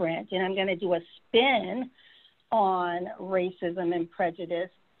different, and I'm going to do a spin on racism and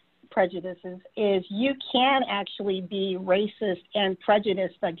prejudices, is you can actually be racist and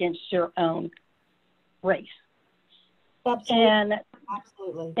prejudiced against your own race.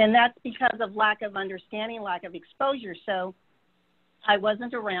 Absolutely. And that's because of lack of understanding, lack of exposure. So I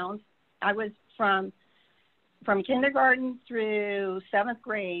wasn't around. I was from kindergarten through 7th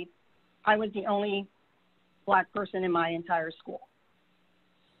grade, I was the only Black person in my entire school.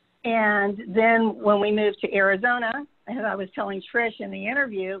 And then when we moved to Arizona as I was telling Trish in the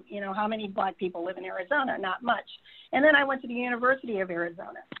interview, you know, how many Black people live in Arizona? Not much. And then I went to the University of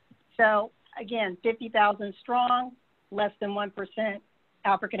Arizona. So again, 50,000 strong, less than 1%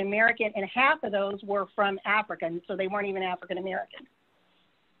 African American, and half of those were from Africa, so they weren't even African American.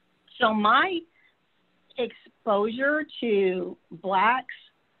 So my exposure to Blacks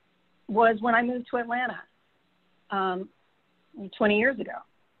was when I moved to Atlanta 20 years ago.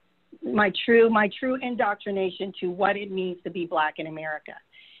 My true indoctrination to what it means to be Black in America.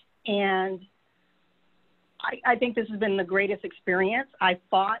 And I think this has been the greatest experience. I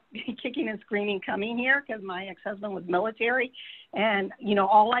fought kicking and screaming coming here because my ex-husband was military. And, you know,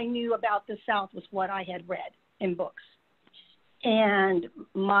 all I knew about the South was what I had read in books. And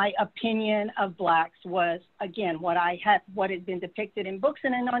my opinion of Blacks was, again, what had been depicted in books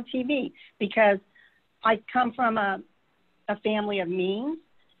and on TV, because I come from a family of means.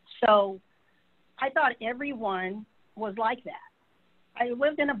 So I thought everyone was like that. I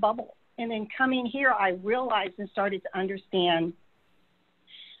lived in a bubble. And then coming here, I realized and started to understand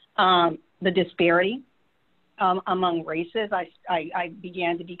the disparity among races. I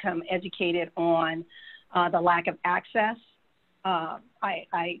began to become educated on the lack of access.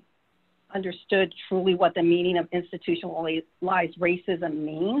 I understood truly what the meaning of institutionalized racism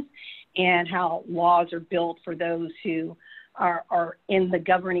means and how laws are built for those who are in the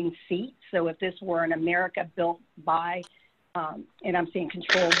governing seat. So if this were an America built by, and I'm saying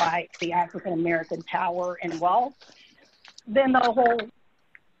controlled by the African-American power and wealth, then the whole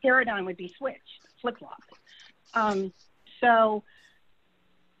paradigm would be switched, flip-flopped. So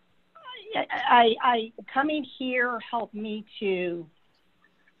I coming here helped me to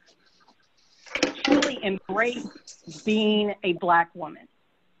truly embrace being a Black woman,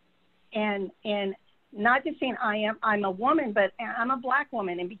 and not just saying I'm a woman, but I'm a Black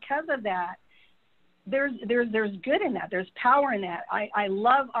woman, and because of that, there's good in that. There's power in that. I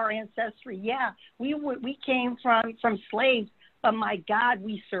love our ancestry. Yeah, we came from slaves, but my God,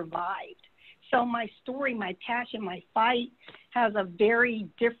 we survived. So my story, my passion, my fight has a very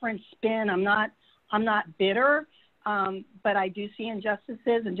different spin. I'm not bitter, but I do see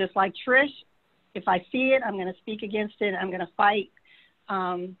injustices, and just like Trish, if I see it, I'm going to speak against it. I'm going to fight,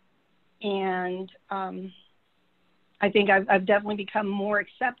 and I think I've definitely become more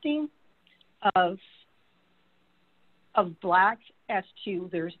accepting of Blacks as to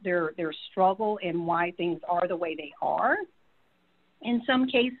their struggle and why things are the way they are in some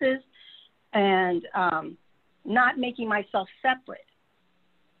cases, and not making myself separate.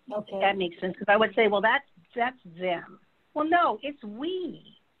 Okay, that makes sense, because I would say, well, that's them. Well, no, it's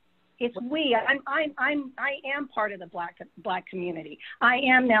we. It's we. I am part of the Black community. I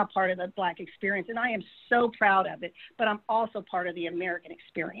am now part of the Black experience, and I am so proud of it. But I'm also part of the American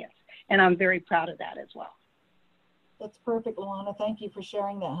experience, and I'm very proud of that as well. That's perfect, Luana. Thank you for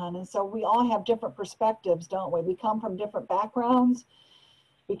sharing that, hon. And so we all have different perspectives, don't we? We come from different backgrounds.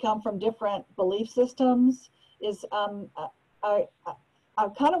 We come from different belief systems. I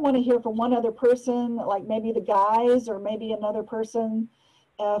kind of want to hear from one other person, like maybe the guys or maybe another person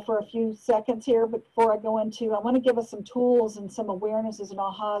for a few seconds here. But before I go into, I want to give us some tools and some awarenesses and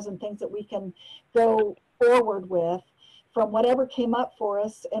ahas and things that we can go forward with from whatever came up for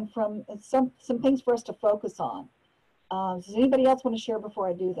us, and from some things for us to focus on. Does anybody else want to share before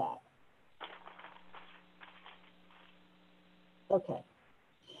I do that? Okay.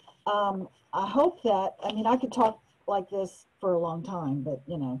 I hope that, I mean, I could talk like this for a long time, but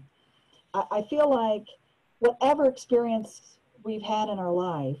you know, I feel like whatever experience we've had in our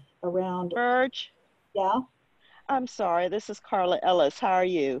life around. Burge? Yeah? I'm sorry, this is Carla Ellis. How are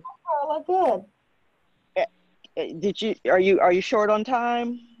you? Carla, good. Are you short on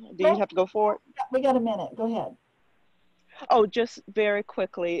time? Do you have to go for it? We got a minute, go ahead. Oh, just very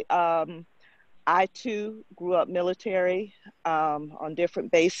quickly. I too grew up military on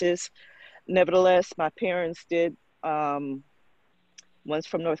different bases. Nevertheless, my parents did, one's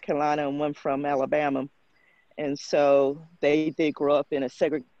from North Carolina and one from Alabama. And so they did grow up in a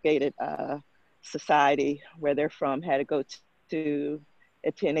segregated society where they're from, had to go to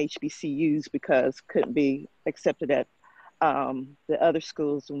attend HBCUs because couldn't be accepted at the other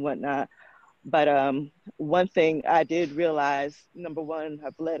schools and whatnot. But one thing I did realize, number one,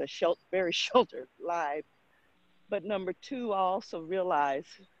 I've led a very sheltered life. But number two, I also realize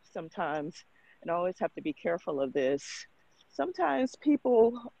sometimes, and I always have to be careful of this, sometimes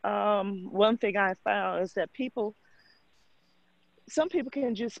people, one thing I found is that some people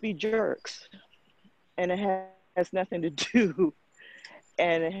can just be jerks, and it has nothing to do,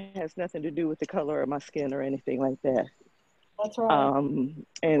 with the color of my skin or anything like that. That's right.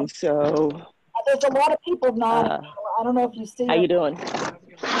 And so there's a lot of people not. I don't know if you see How them. you doing?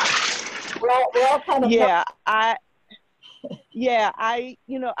 We're all kind of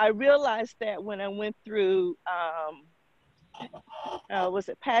I realized that when I went through, was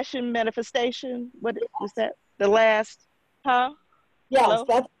it Passion Manifestation? What was that? The last, huh? yes, Hello?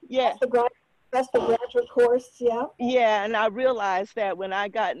 Yeah. that's the graduate course, yeah. Yeah, and I realized that when I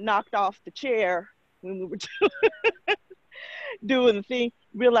got knocked off the chair when we were doing the thing,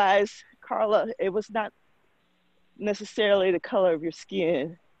 realized, Carla, it was not necessarily the color of your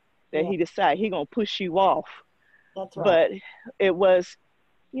skin that he decided he gonna push you off. That's right. But it was,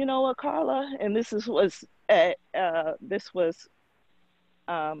 you know what, Carla, and I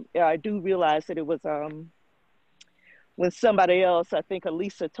do realize that it was when somebody else, I think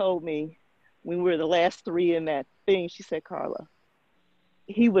Elisa told me when we were the last three in that thing, she said, Carla,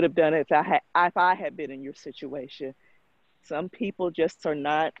 he would have done it if I had been in your situation. Some people just are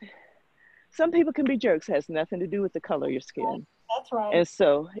not, some people can be jerks. It has nothing to do with the color of your skin. That's right. And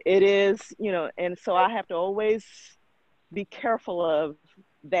so it is, and so I have to always be careful of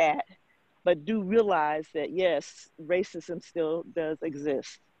that, but do realize that, yes, racism still does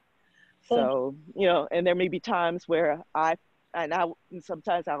exist. So, and there may be times where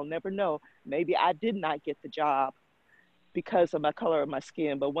sometimes I'll never know, maybe I did not get the job because of my color of my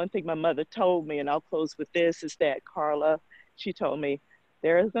skin. But one thing my mother told me, and I'll close with this, is that, Carla, she told me,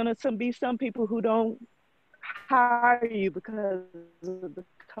 there is going to be some people who don't hire you because of the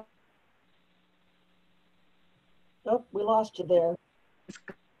color. Oh, we lost you there. It's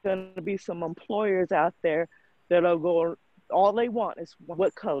going to be some employers out there that are going, all they want is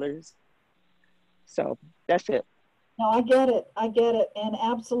what colors. So that's it. No, I get it. And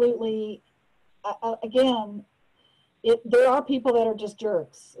absolutely, again, there are people that are just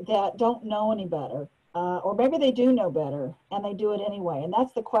jerks that don't know any better. Or maybe they do know better and they do it anyway. And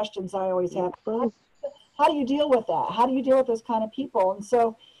that's the questions I always have. How do you deal with that? How do you deal with those kind of people? And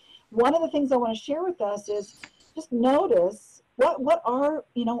so one of the things I want to share with us is just notice what are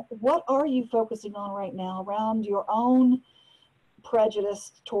you focusing on right now around your own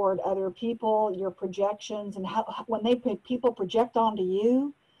prejudice toward other people, your projections, and how when people project onto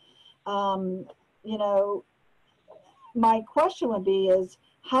you. My question would be is,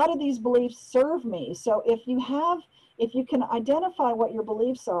 how do these beliefs serve me? So if you can identify what your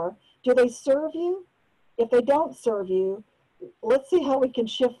beliefs are, do they serve you? If they don't serve you, let's see how we can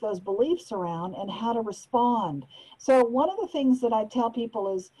shift those beliefs around and how to respond. So one of the things that I tell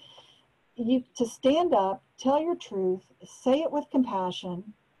people is to stand up, tell your truth, say it with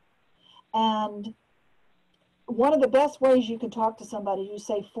compassion. And one of the best ways you can talk to somebody, you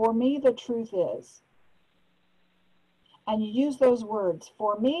say, for me, the truth is. And you use those words.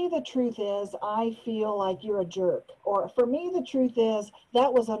 For me, the truth is, I feel like you're a jerk. Or for me, the truth is,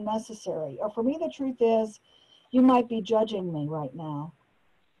 that was unnecessary. Or for me, the truth is, you might be judging me right now.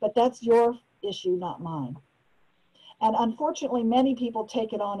 But that's your issue, not mine. And unfortunately, many people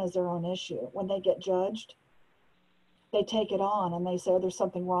take it on as their own issue. When they get judged, they take it on and they say, there's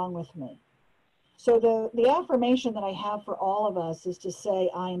something wrong with me. So the affirmation that I have for all of us is to say,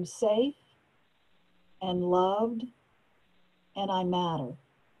 I am safe and loved and I matter.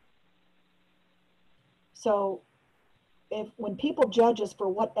 So when people judge us for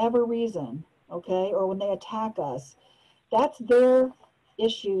whatever reason, okay, or when they attack us, that's their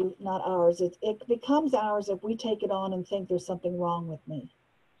issue, not ours. It becomes ours if we take it on and think there's something wrong with me.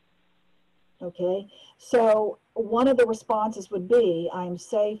 Okay, so one of the responses would be, I'm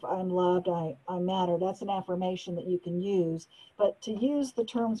safe, I'm loved, I matter. That's an affirmation that you can use, but to use the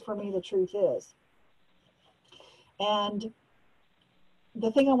terms, for me, the truth is. And the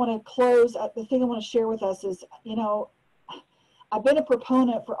thing I want to share with us is, I've been a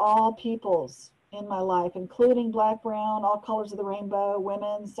proponent for all peoples in my life, including Black, brown, all colors of the rainbow,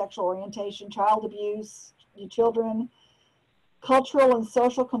 women, sexual orientation, child abuse, children, cultural and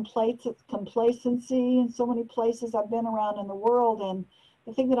social complacency in so many places I've been around in the world. And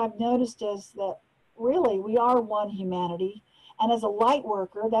the thing that I've noticed is that really we are one humanity. And as a light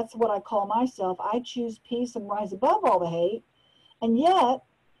worker, that's what I call myself. I choose peace and rise above all the hate. And yet,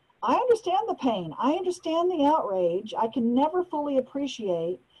 I understand the pain. I understand the outrage. I can never fully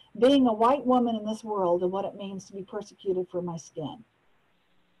appreciate being a white woman in this world and what it means to be persecuted for my skin.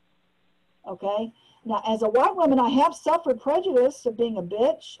 Okay? Now, as a white woman, I have suffered prejudice of being a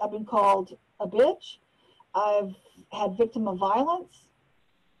bitch. I've been called a bitch. I've had victim of violence.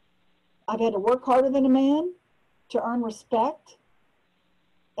 I've had to work harder than a man to earn respect,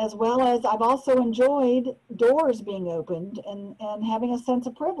 as well as I've also enjoyed doors being opened and having a sense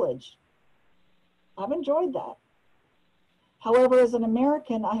of privilege. I've enjoyed that. However, as an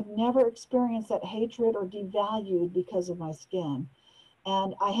American, I have never experienced that hatred or devalued because of my skin.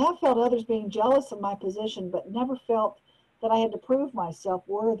 And I have felt others being jealous of my position, but never felt that I had to prove myself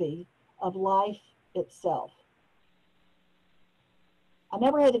worthy of life itself. I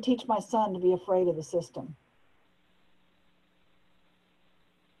never had to teach my son to be afraid of the system.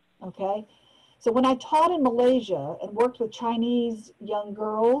 Okay? So when I taught in Malaysia and worked with Chinese young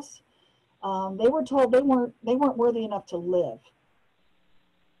girls, they were told they weren't worthy enough to live.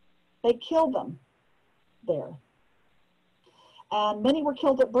 They killed them there. And many were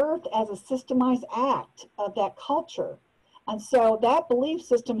killed at birth as a systemized act of that culture. And so that belief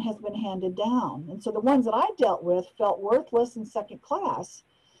system has been handed down. And so the ones that I dealt with felt worthless and second class.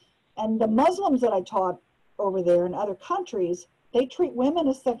 And the Muslims that I taught over there in other countries, they treat women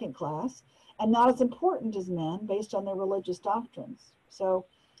as second class and not as important as men based on their religious doctrines. So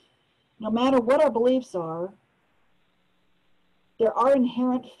no matter what our beliefs are, there are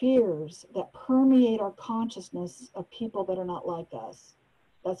inherent fears that permeate our consciousness of people that are not like us.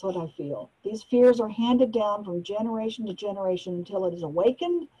 That's what I feel. These fears are handed down from generation to generation until it is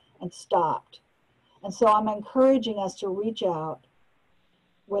awakened and stopped. And so I'm encouraging us to reach out,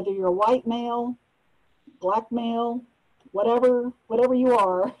 whether you're a white male, black male, whatever you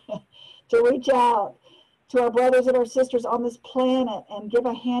are, to reach out to our brothers and our sisters on this planet and give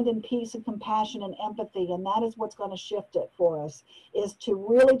a hand in peace and compassion and empathy. And that is what's going to shift it for us, is to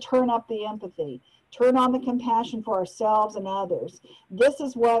really turn up the empathy, turn on the compassion for ourselves and others. This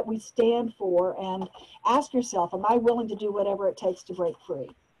is what we stand for. And ask yourself, am I willing to do whatever it takes to break free?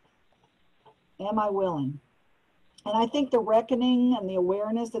 Am I willing? And I think the reckoning and the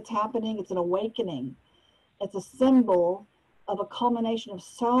awareness that's happening, it's an awakening. It's a symbol of a culmination of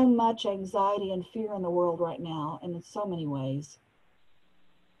so much anxiety and fear in the world right now, and in so many ways.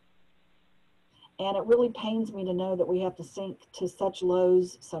 And it really pains me to know that we have to sink to such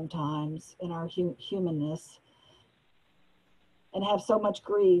lows sometimes in our humanness and have so much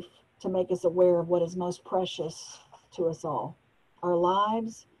grief to make us aware of what is most precious to us all, our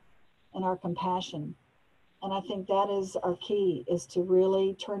lives and our compassion. And I think that is our key, is to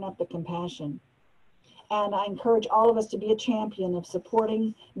really turn up the compassion. And I encourage all of us to be a champion of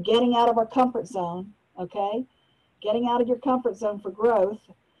supporting getting out of our comfort zone, okay? Getting out of your comfort zone for growth.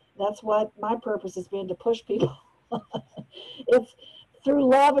 That's what my purpose has been, to push people. It's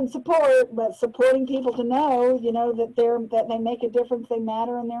through love and support, but supporting people to know, that they make a difference, they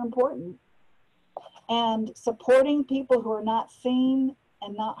matter, and they're important. And supporting people who are not seen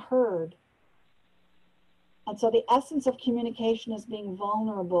and not heard. And so the essence of communication is being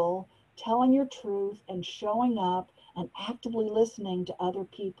vulnerable, telling your truth, and showing up and actively listening to other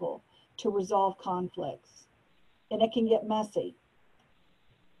people to resolve conflicts. And it can get messy.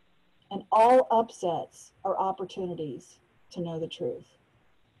 And all upsets are opportunities to know the truth.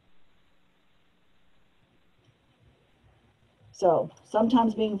 So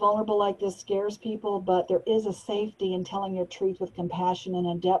sometimes being vulnerable like this scares people, but there is a safety in telling your truth with compassion and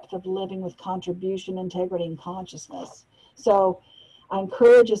a depth of living with contribution, integrity, and consciousness. So I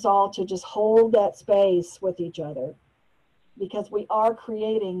encourage us all to just hold that space with each other, because we are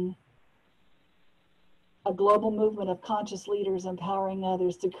creating a global movement of conscious leaders empowering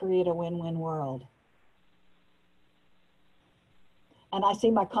others to create a win-win world. And I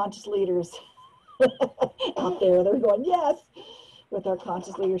see my conscious leaders out there. They're going, yes, with our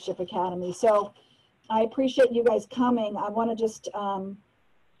Conscious Leadership Academy. So I appreciate you guys coming. I want to just, you'll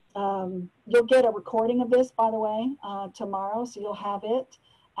get a recording of this, by the way, tomorrow, so you'll have it.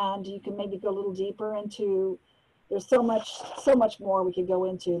 And you can maybe go a little deeper into, there's so much more we could go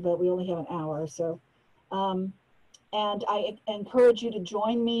into, but we only have an hour. So, and I encourage you to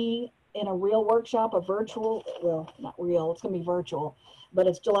join me in a real workshop, a virtual, well, not real, it's going to be virtual, but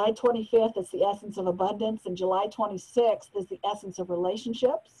it's July 25th, it's the essence of abundance, and July 26th is the essence of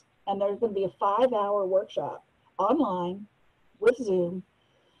relationships. And there's going to be a 5-hour workshop online with Zoom,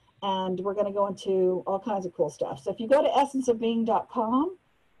 and we're going to go into all kinds of cool stuff. So if you go to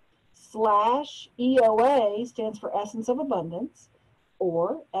essenceofbeing.com/EOA, stands for Essence of Abundance,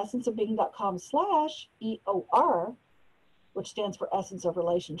 or essenceofbeing.com/EOR, which stands for Essence of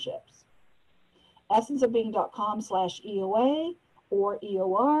Relationships. essenceofbeing.com/EOA or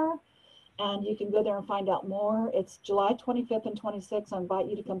EOR, and you can go there and find out more. It's July 25th and 26th. I invite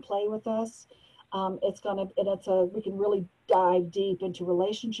you to come play with us. We can really dive deep into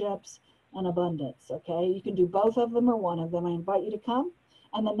relationships and abundance, okay? You can do both of them or one of them. I invite you to come.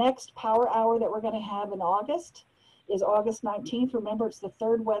 And the next power hour that we're going to have in August is August 19th. Remember, it's the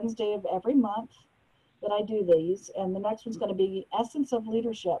third Wednesday of every month that I do these. And the next one's going to be Essence of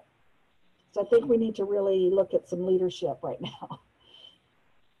Leadership. So I think we need to really look at some leadership right now.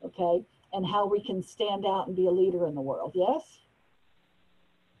 Okay, and how we can stand out and be a leader in the world. Yes?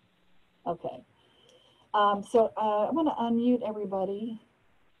 Okay. So I'm going to unmute everybody.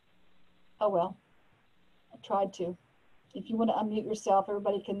 Oh, well, I tried to. If you want to unmute yourself,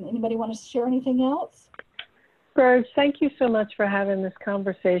 everybody can. Anybody want to share anything else? Burge, thank you so much for having this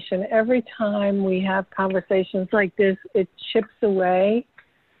conversation. Every time we have conversations like this, it chips away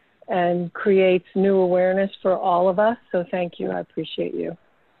and creates new awareness for all of us. So thank you. I appreciate you.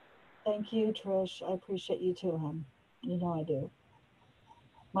 Thank you, Trish. I appreciate you too, hon. You know I do.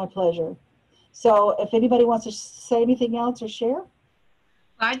 My pleasure. So if anybody wants to say anything else or share?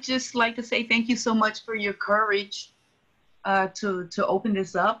 I'd just like to say thank you so much for your courage to open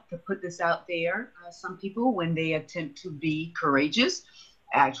this up, to put this out there. Some people, when they attempt to be courageous,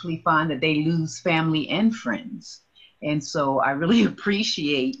 actually find that they lose family and friends. And so I really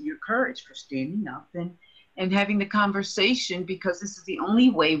appreciate your courage for standing up and having the conversation, because this is the only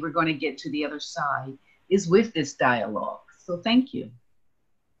way we're going to get to the other side is with this dialogue. So thank you.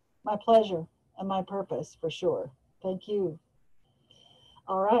 My pleasure and my purpose, for sure. Thank you.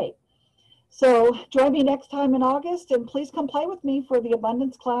 All right. So join me next time in August, and please come play with me for the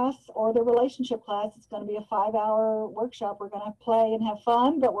abundance class or the relationship class. It's going to be a 5-hour workshop. We're going to play and have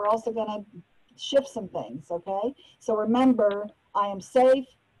fun, but we're also going to shift some things, okay? So remember, I am safe,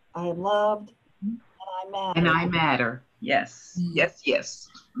 I am loved, and I matter. And I matter. Yes, yes, yes.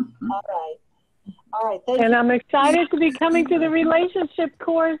 All right. All right, thank you. And I'm excited to be coming to the relationship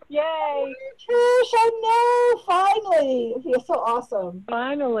course. Yay! Trish, I know, finally. It feels so awesome.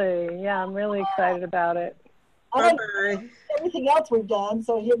 Finally. Yeah, I'm really excited about it. I don't know everything else we've done,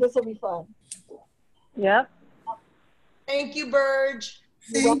 so here, this will be fun. Yep. Thank you, Burge.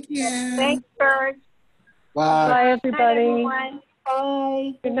 Thank you. Thanks, Burge. Bye, everybody. Good night, everyone.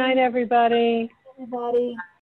 Bye. Good night, everybody. Everybody.